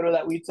serious photo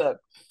that we took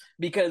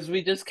because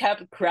we just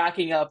kept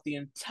cracking up the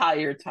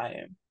entire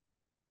time.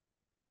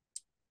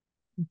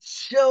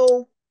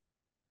 So,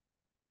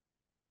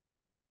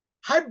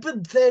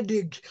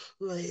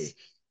 hypothetically,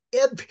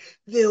 if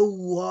there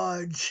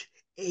was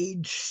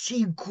a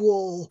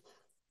sequel,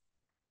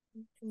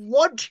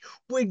 what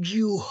would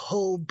you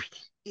hope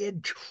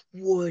it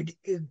would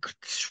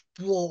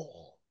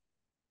explore?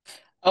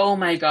 Oh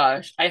my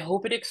gosh. I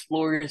hope it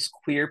explores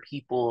queer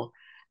people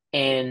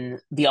in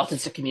the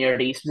autistic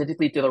community,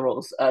 specifically through the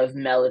roles of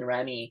Mel and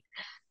Remy.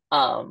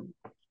 Um,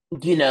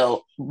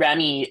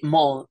 Remy,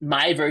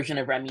 my version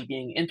of Remy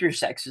being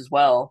intersex as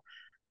well.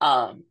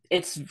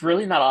 It's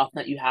really not often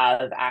that you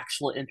have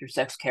actual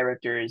intersex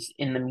characters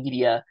in the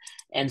media.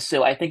 And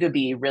so I think it would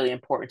be really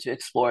important to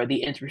explore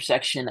the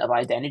intersection of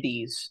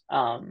identities,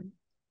 of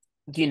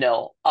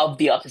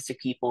the autistic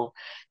people,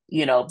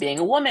 being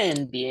a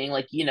woman, being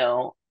like,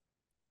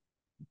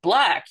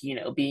 black,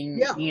 being,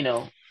 Yeah,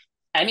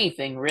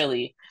 anything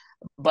really.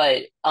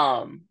 But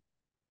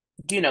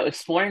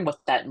exploring what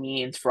that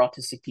means for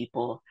autistic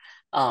people,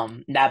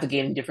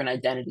 navigating different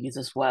identities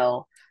as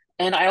well.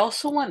 And I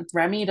also want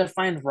Remy to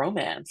find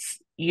romance.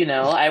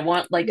 I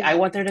yeah,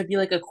 want there to be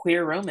like a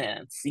queer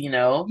romance.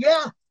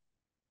 yeah,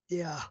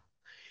 yeah,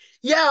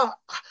 yeah.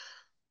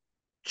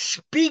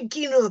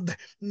 Speaking of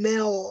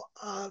Mel,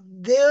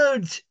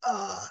 there's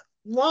a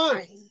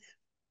line,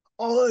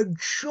 a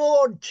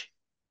short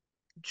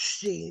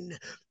scene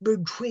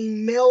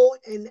between Mel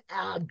and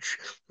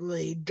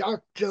Ashley,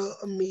 Dr.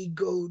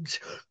 Amigo's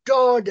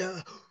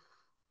daughter,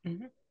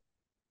 Mhm.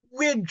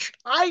 which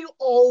I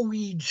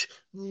always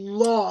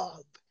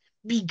love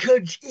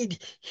because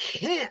it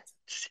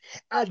hints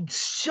at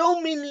so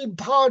many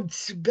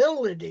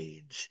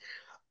possibilities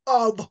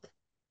of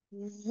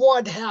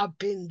what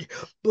happened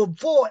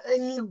before,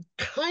 and you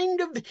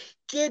kind of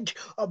get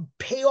a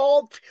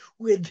payoff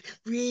with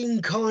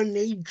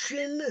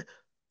reincarnation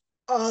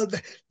of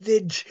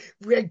this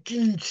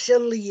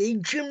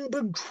reconciliation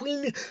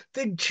between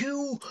the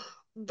two.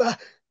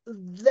 But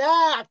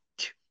that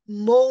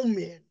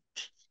moment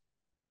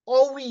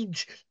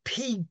always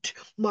piqued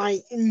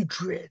my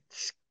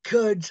interest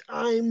because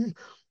I'm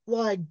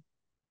like,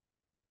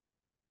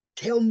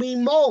 tell me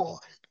more.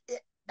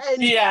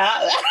 And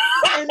Yeah.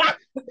 and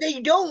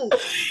they don't.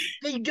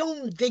 They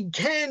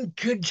can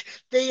because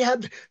they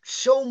have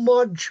so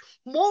much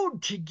more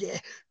to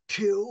get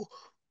to.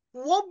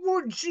 What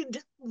was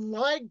it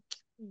like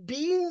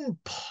being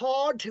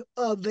part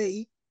of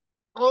a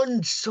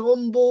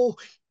ensemble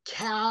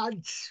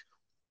cast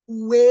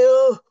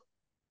where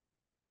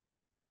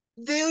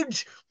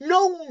there's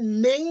no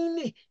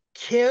main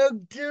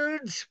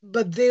characters,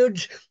 but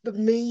there's the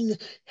main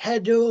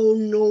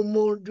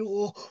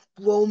heteronormative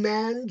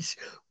romance.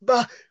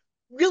 But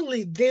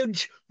really,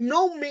 there's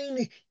no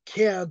main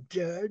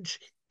characters.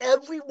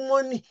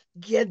 Everyone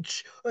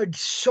gets a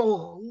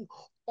song.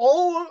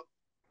 All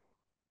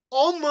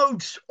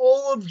Almost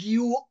all of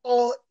you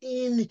are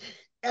in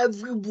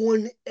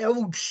everyone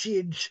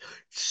else's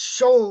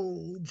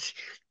songs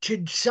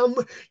to some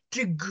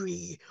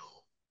degree.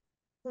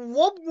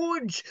 What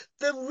was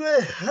the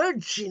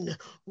rehearsing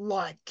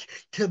like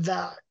to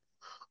that?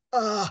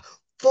 Uh,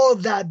 for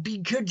that?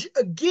 Because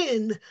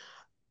again,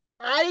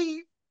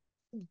 I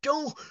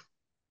don't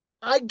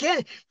I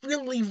can't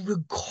really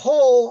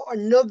recall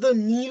another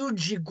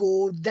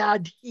musical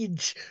that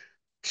is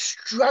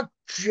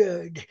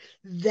structured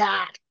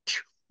that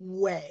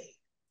way.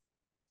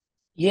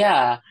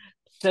 Yeah.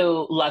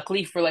 So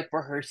luckily for like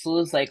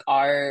rehearsals, like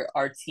our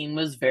team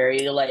was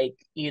very like,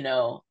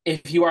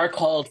 if you are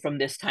called from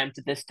this time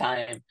to this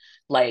time,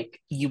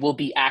 like you will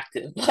be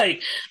active.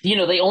 Like,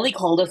 they only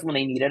called us when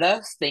they needed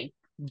us, thank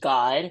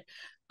God.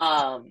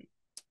 Um,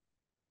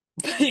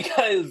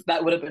 because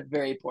that would have been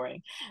very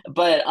boring.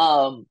 But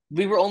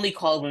we were only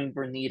called when we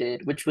were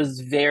needed, which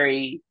was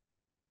very,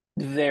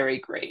 very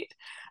great.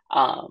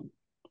 Um,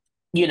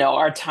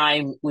 our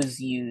time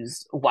was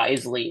used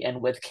wisely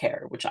and with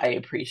care, which I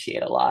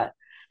appreciate a lot.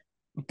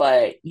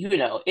 But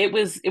it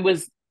was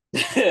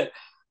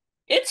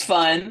it's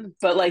fun,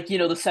 but like,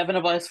 the seven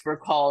of us were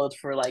called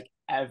for like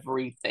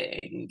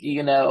everything.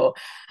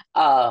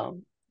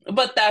 Um,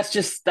 but that's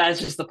just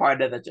the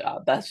part of the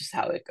job. That's just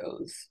how it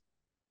goes.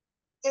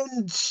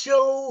 And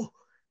so,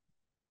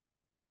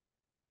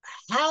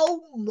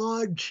 how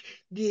much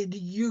did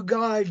you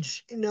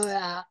guys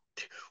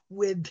interact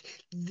with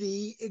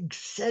the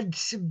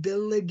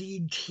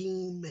accessibility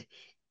team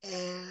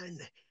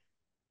and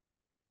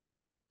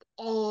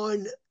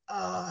on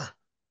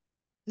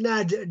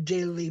not a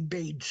daily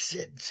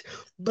basis,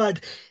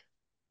 but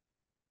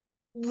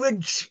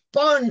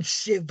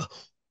responsive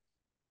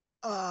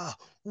uh,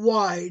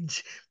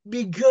 wise?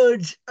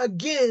 Because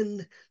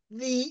again,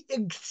 the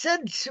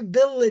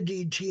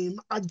accessibility team,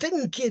 I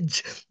think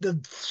it's the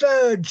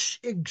third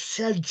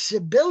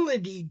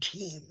accessibility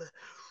team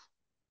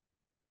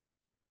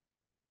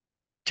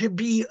to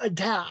be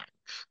attached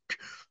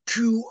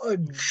to a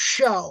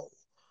show.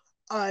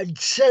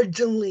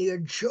 Certainly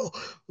a show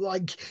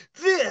like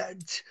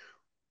this.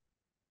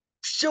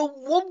 So,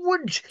 what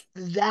was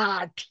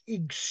that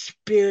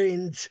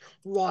experience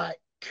like?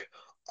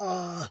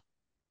 Uh,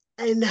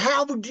 and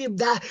how did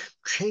that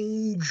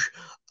change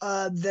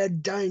the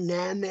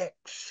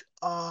dynamics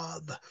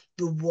of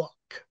the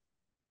work?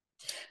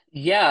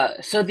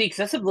 Yeah, so the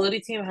accessibility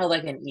team had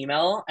like an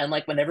email, and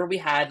like whenever we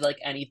had like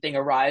anything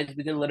arise,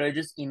 we could literally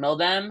just email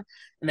them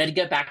and they'd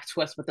get back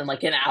to us within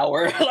like an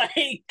hour.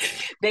 Like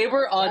they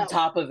were on Wow.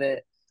 top of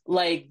it.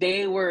 Like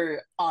they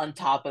were on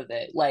top of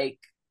it. Like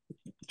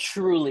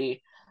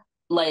truly.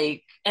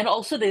 Like, and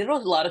also they did a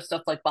lot of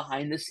stuff like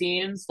behind the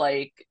scenes,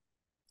 like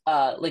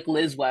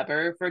Liz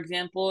Weber, for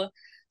example,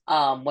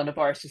 one of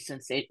our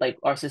assistant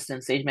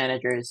stage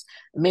managers,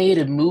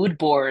 made mood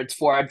boards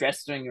for our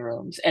dressing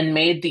rooms and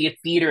made the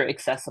theater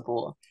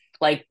accessible.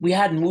 Like we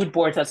had mood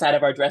boards outside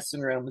of our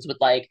dressing rooms with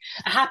like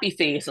a happy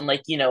face and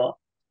like,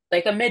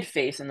 like a mid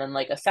face and then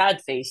like a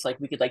sad face. Like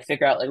we could like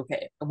figure out like,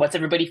 okay, what's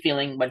everybody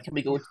feeling? When can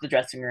we go to the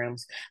dressing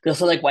rooms?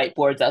 There's also like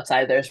whiteboards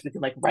outside there so we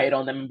can like write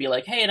on them and be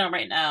like, hey, not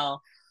right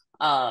now.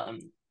 Um,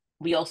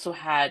 we also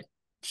had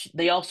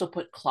they also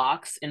put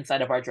clocks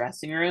inside of our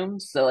dressing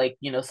rooms. So like,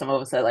 some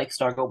of us that like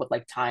struggle with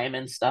like time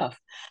and stuff.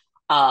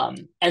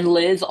 And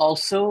Liz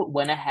also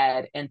went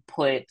ahead and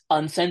put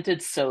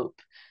unscented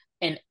soap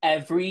in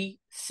every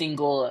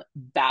single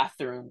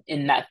bathroom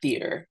in that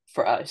theater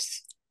for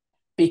us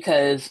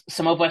because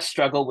some of us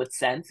struggle with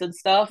scents and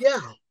stuff. Yeah,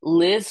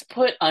 Liz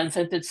put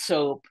unscented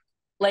soap.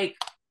 Like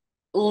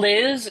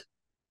Liz,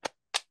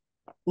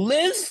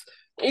 Liz,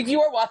 if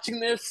you are watching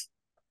this,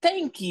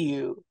 thank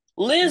you.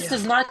 Liz yeah,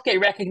 does not get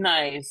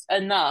recognized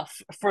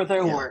enough for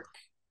their yeah, work,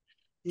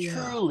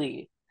 yeah.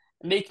 truly,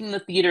 making the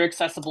theater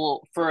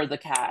accessible for the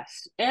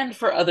cast and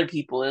for other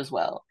people as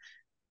well.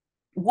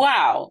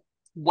 Wow.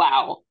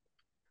 Wow.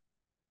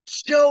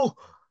 So,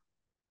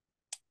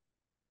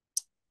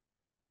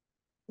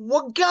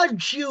 what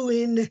got you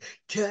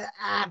into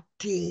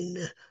acting?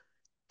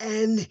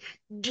 And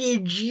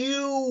did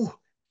you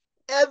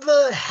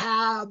ever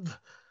have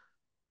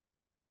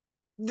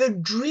the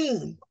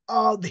dream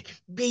of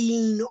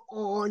being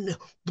on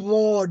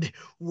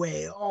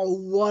Broadway, or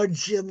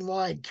was it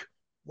like,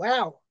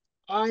 wow,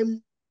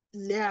 I'm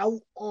now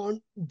on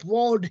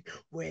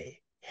Broadway?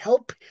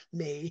 Help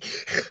me,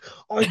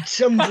 or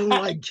something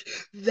like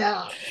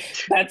that.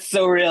 That's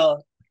so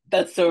real.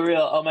 That's so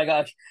real. Oh my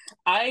gosh.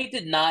 I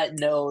did not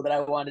know that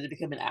I wanted to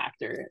become an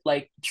actor,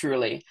 like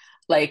truly.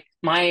 Like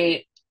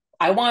I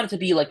wanted to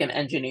be like an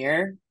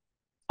engineer.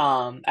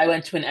 I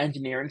went to an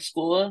engineering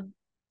school,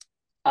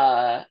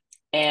 uh,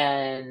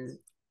 and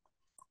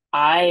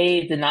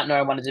I did not know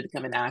I wanted to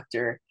become an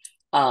actor.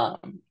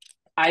 Um,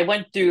 I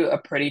went through a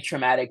pretty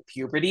traumatic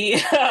puberty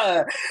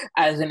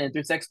as an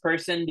intersex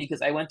person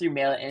because I went through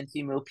male and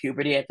female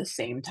puberty at the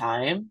same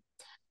time.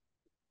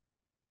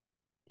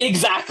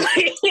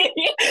 Exactly.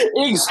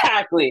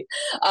 Exactly.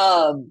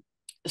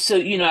 So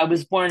I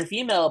was born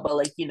female, but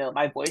like,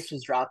 my voice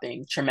was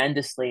dropping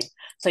tremendously.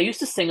 So I used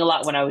to sing a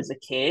lot when I was a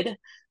kid,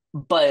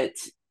 but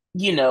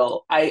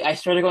I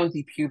started going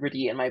through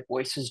puberty and my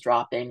voice was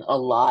dropping a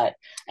lot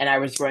and I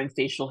was growing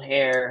facial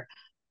hair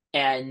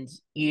and,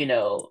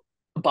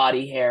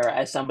 body hair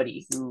as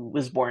somebody who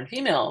was born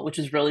female, which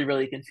is really,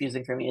 really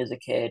confusing for me as a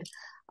kid.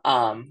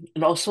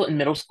 And also in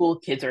middle school,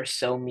 kids are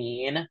so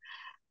mean.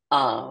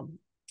 Um,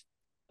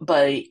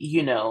 but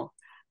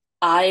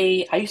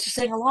I used to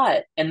sing a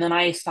lot, and then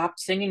I stopped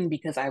singing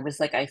because I was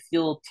like, I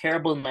feel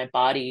terrible in my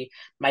body.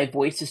 My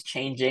voice is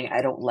changing.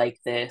 I don't like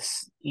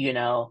this.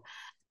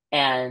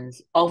 And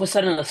all of a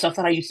sudden, the stuff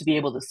that I used to be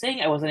able to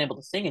sing, I wasn't able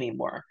to sing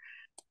anymore.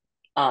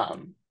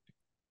 Um,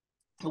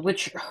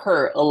 which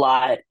hurt a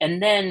lot.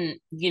 And then,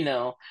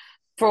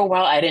 for a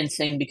while I didn't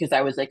sing because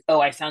I was like, oh,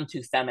 I sound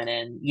too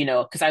feminine,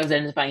 because I was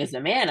identifying as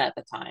a man at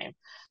the time,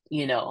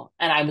 and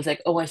I was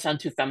like, oh, I sound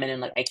too feminine,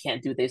 like I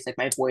can't do this, like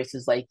my voice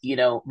is like,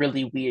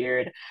 really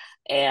weird.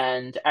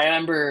 And I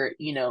remember,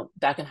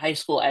 back in high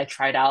school, I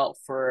tried out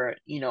for,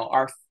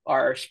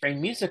 our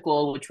spring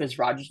musical, which was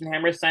Rodgers and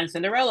Hammerstein's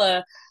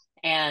Cinderella.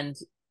 And,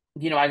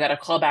 I got a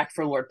call back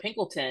for Lord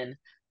Pinkleton.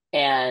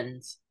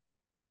 And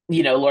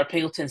Lord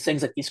Pinkleton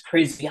sings like these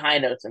crazy high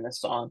notes in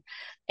this song.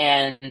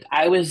 And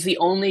I was the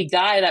only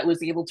guy that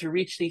was able to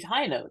reach these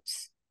high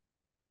notes.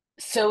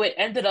 So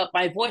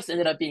my voice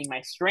ended up being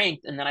my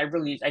strength. And then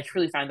I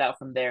truly found out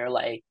from there,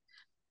 like,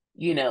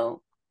 you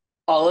know,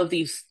 all of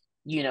these,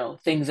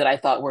 things that I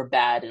thought were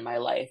bad in my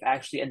life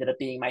actually ended up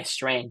being my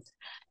strength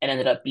and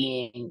ended up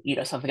being,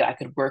 something that I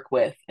could work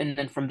with. And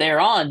then from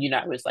there on,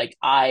 I was like,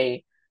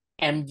 I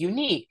am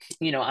unique.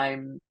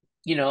 I'm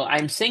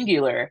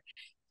singular.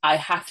 I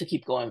have to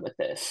keep going with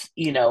this.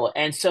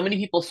 And so many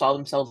people saw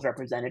themselves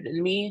represented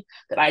in me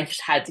that I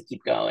just had to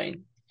keep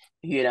going.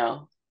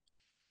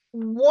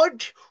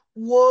 What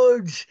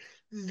was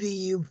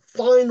the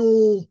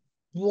final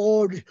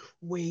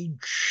Broadway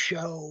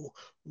show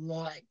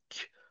like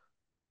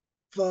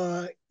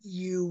for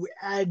you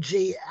as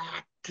a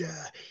actor?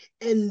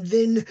 And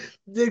then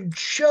the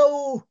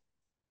show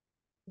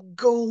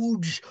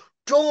goes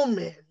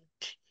dormant,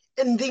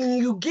 and then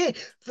you get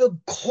the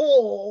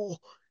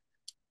call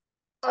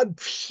a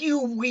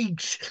few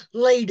weeks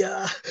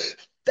later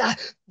that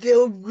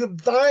they're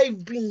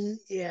reviving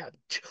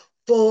it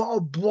for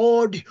a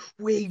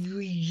Broadway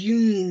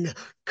reunion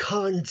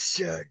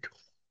concert.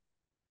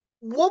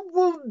 What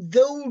were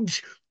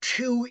those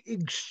two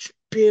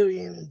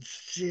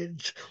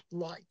experiences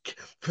like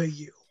for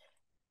you?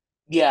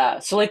 Yeah.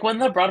 So like when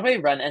the Broadway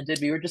run ended,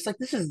 we were just like,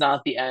 this is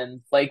not the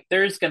end. Like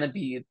there's gonna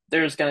be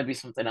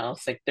something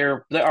else. Like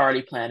they're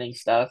already planning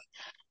stuff.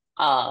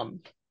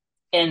 Um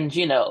and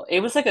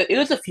it was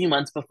a few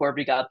months before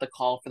we got the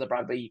call for the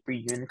Broadway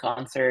reunion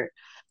concert.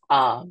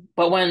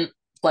 But when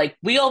like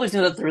we always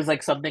knew that there was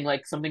like something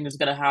was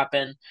gonna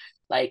happen,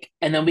 and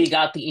then we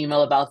got the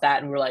email about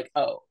that and we're like,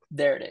 oh,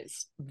 there it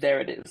is.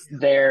 There it is.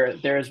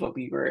 There's what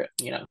we were,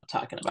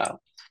 talking about.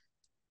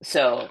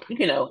 So,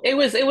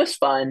 it was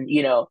fun.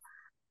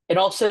 And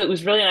also it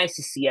was really nice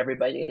to see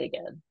everybody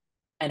again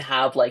and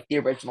have like the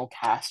original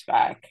cast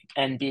back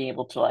and being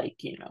able to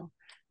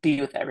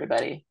be with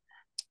everybody.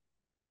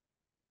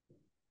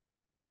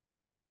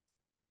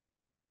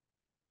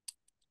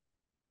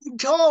 We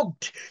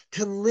talked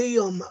to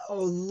Liam a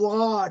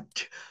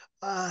lot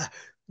uh,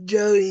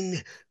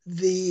 during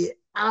the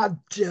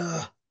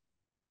after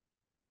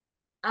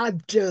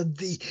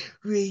the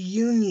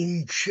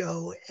reunion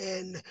show,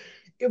 and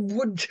it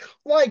was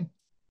like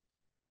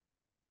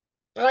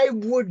I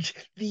was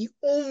the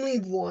only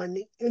one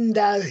in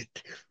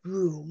that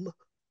room.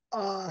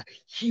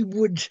 He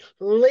would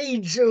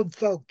laser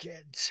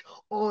focus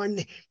on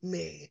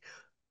me.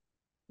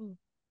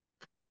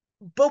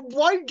 But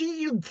why do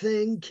you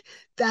think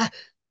that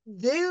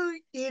there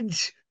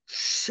is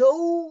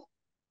so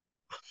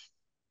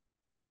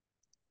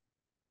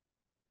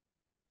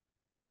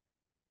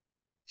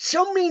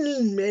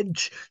many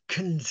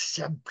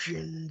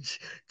misconceptions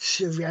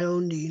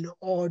surrounding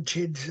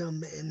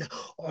autism and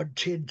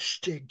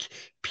autistic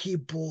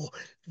people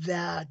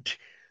that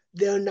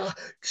they're not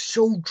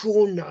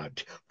social,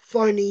 not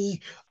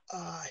funny,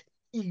 uh,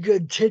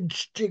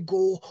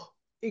 egotistical,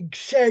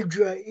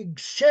 etc.,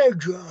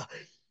 etc.,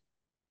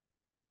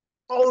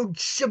 are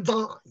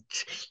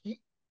savants.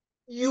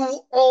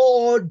 You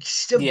are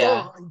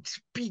Yeah. savants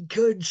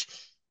because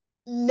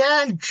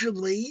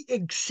naturally,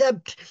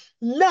 except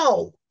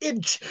no,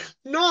 it's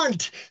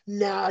not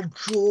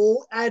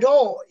natural at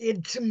all.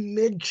 It's a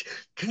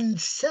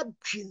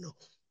misconception,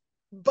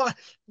 but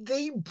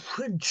they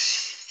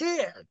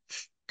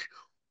persist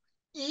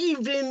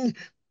even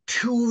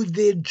to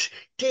this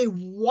day.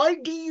 Why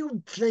do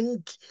you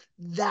think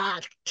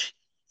that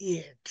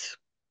is?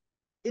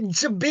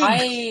 It's a big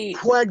I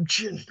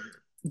question.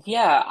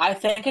 I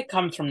think it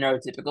comes from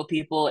neurotypical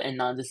people and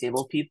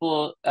non-disabled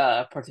people,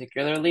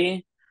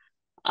 particularly.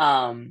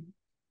 Um,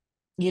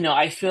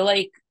 I feel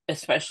like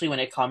especially when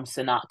it comes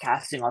to not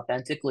casting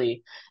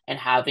authentically and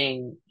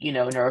having,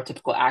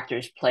 neurotypical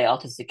actors play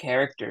autistic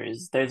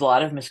characters, there's a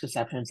lot of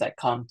misconceptions that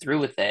come through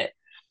with it,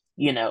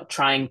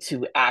 trying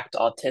to act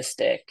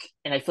autistic.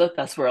 And I feel like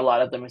that's where a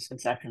lot of the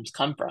misconceptions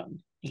come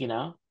from.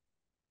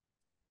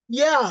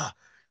 Yeah.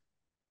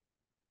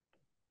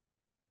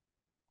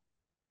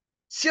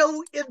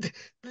 So, if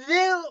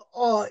there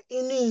are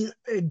any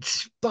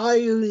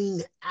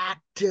inspiring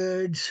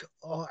actors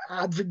or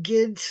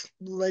advocates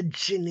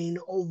listening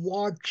or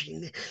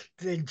watching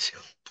this,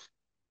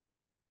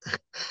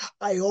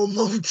 I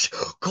almost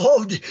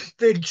called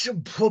this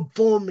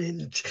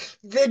performance,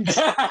 this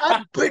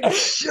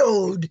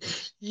episode.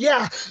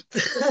 Yeah,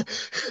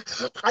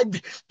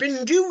 I've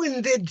been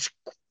doing this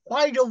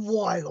quite a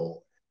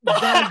while.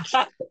 That's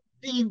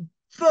the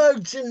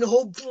first and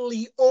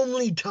hopefully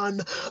only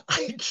time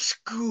I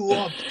screw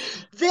up.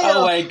 Oh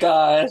There, my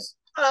gosh.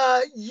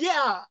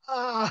 yeah,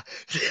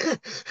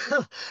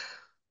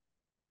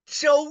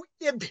 so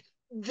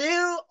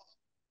there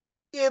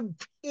if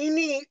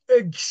any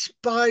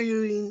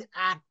aspiring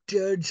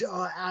actors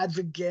or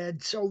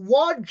advocates are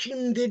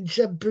watching this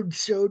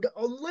episode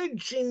or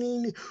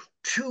listening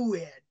to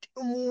it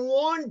and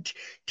want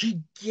to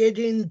get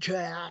into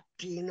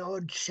acting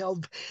or self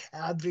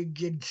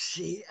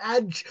advocacy,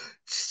 as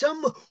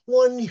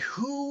someone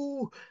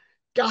who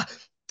got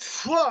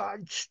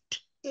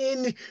thrust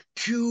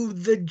into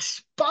the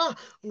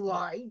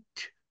spotlight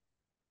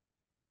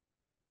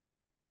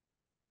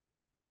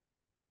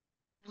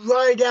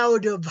right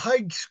out of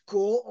high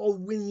school or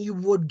when you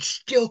were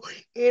still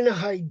in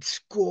high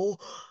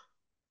school,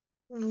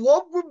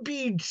 what would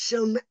be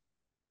some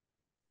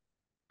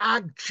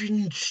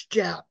action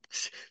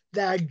steps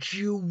that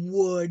you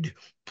would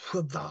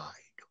provide?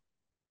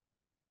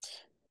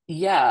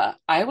 Yeah,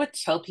 I would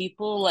tell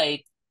people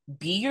like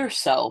be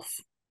yourself.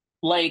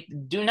 Like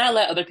do not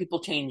let other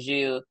people change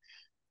you.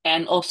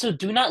 And also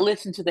do not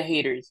listen to the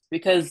haters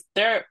because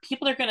there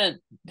people are gonna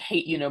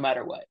hate you no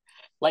matter what.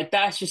 Like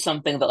that's just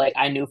something that like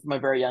I knew from a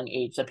very young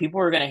age that people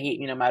were gonna hate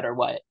me no matter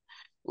what.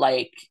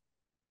 Like,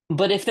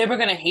 but if they were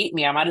gonna hate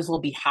me, I might as well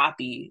be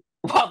happy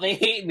while they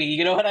hate me.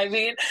 You know what I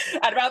mean?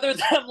 I'd rather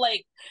them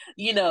like,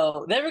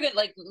 they were gonna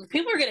like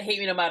people are gonna hate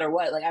me no matter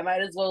what. Like I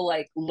might as well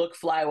like look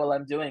fly while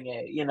I'm doing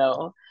it, you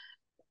know?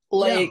 Yeah,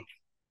 Like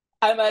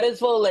I might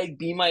as well like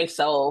be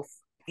myself,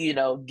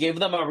 give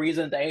them a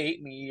reason to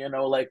hate me,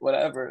 like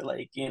whatever,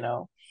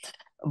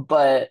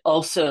 but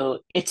also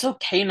it's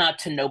okay not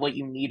to know what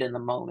you need in the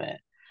moment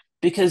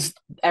because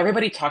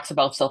everybody talks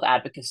about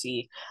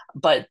self-advocacy,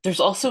 but there's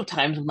also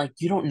times when like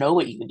you don't know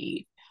what you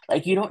need.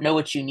 Like you don't know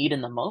what you need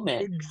in the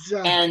moment.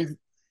 exactly. And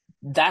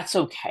that's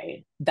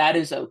okay. That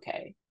is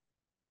okay.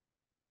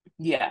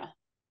 Yeah.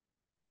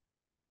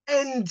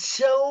 And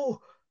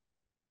so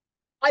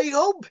I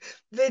hope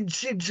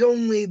that it's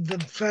only the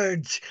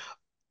first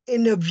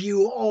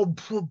interview or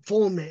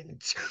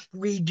performance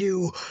we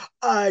do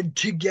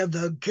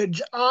together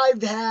because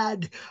I've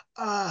had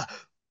uh,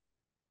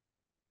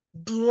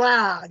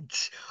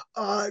 Blads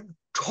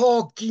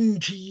talking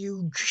to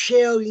you,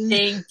 sharing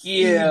Thank the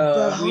you. Me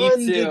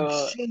behind the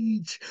too.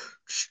 scenes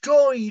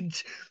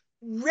stories.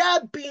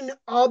 Wrapping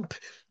up,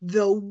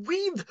 though,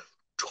 we've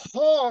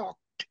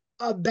talked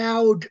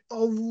about a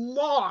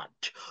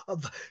lot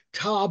of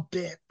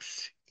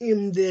topics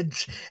in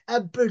this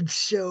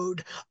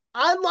episode.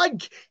 I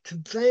like to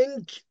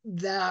think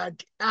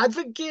that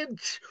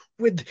advocates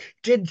with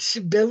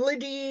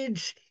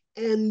disabilities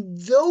and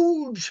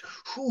those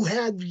who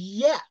have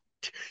yet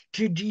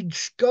to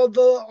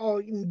discover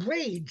or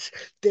embrace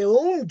their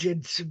own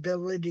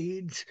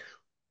disabilities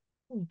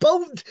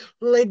both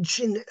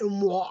listen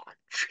and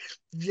watch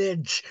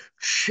this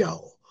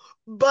show.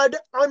 But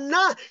I'm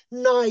not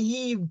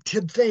naive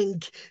to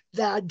think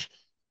that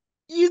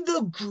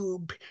either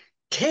group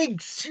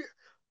takes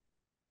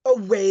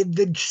away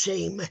the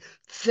same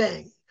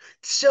thing.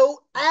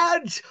 So,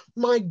 as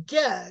my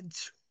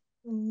guest,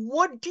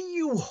 what do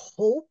you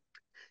hope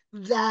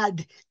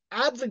that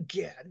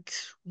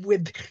advocates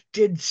with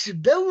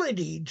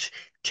disabilities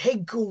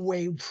take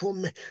away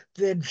from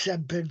this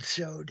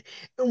episode?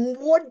 And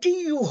what do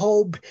you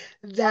hope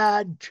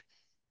that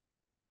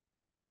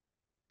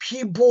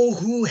people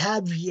who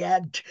have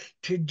yet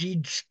to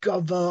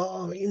discover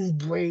or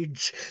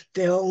embrace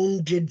their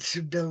own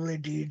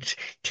disabilities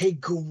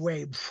take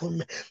away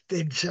from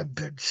this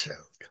episode?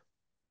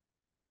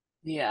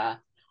 Yeah.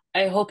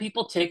 I hope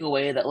people take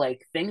away that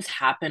like things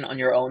happen on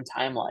your own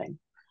timeline.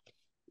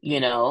 You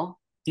know,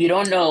 you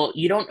don't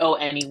owe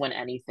anyone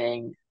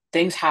anything.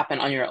 Things happen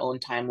on your own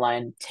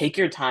timeline. Take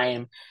your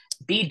time,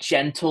 be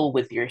gentle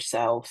with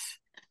yourself.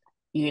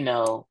 You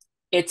know,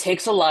 it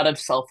takes a lot of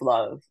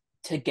self-love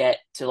to get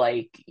to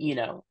like,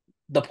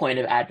 the point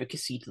of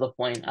advocacy to the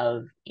point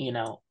of,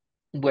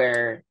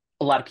 where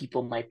a lot of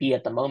people might be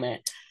at the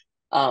moment.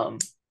 Um,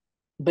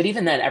 but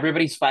even then,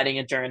 everybody's fighting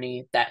a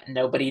journey that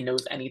nobody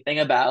knows anything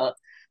about.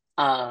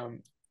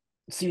 Um,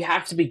 so you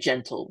have to be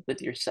gentle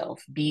with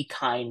yourself, be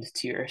kind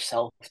to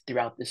yourself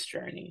throughout this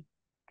journey.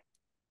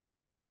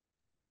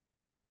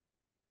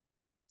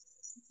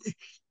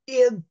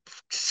 If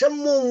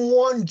someone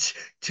wants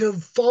to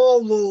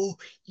follow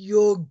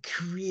your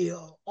career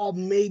or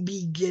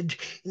maybe get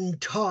in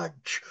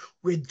touch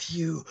with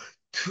you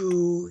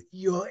through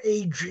your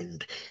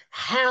agent,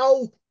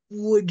 how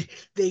would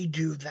they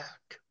do that?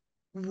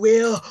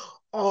 Where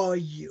are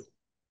you?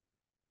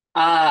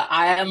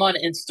 I am on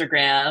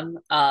Instagram.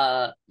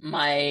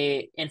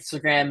 My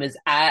Instagram is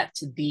at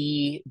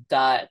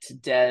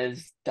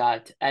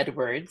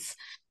the.des.edwards.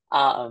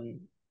 Um,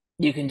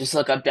 you can just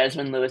look up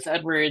Desmond Lewis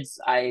Edwards.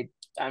 I'm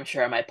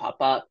sure I might pop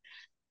up.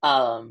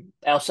 I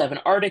also have an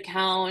art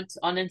account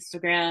on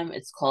Instagram.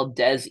 It's called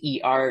Des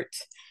E Art.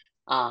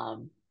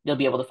 You'll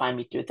be able to find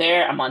me through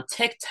there. I'm on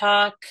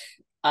TikTok.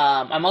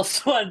 I'm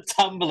also on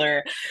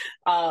Tumblr.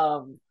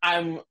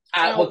 I'm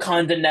at Wow.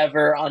 Wakanda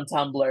Never on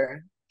Tumblr.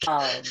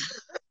 Um,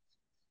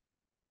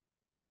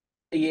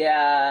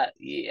 yeah,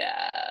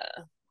 yeah,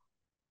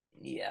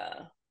 yeah.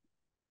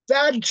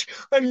 That's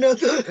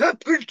another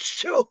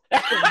episode.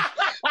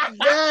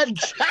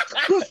 That's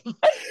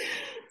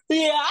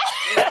Yeah.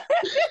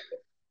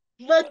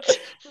 let's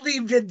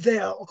leave it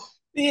there. With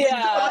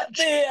Yeah, us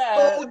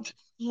yeah. both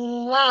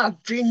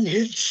laughing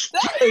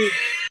hysterically.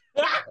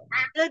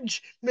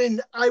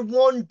 Desmond, I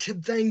want to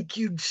thank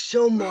you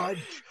so much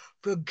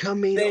for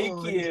coming Thank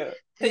on you.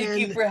 Thank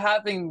you and for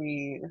having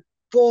me.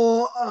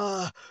 for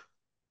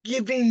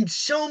giving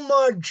so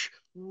much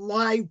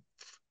life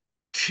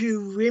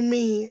to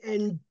Remy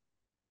and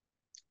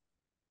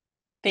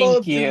for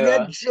Thank the you.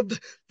 rest of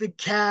the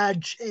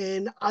cats.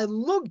 And I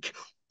look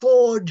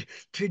forward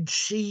to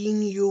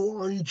seeing you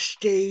on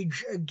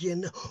stage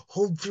again,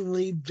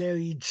 hopefully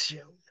very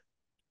soon.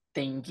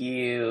 Thank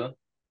you.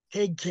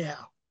 Take care.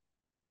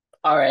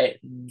 All right.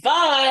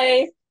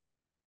 Bye.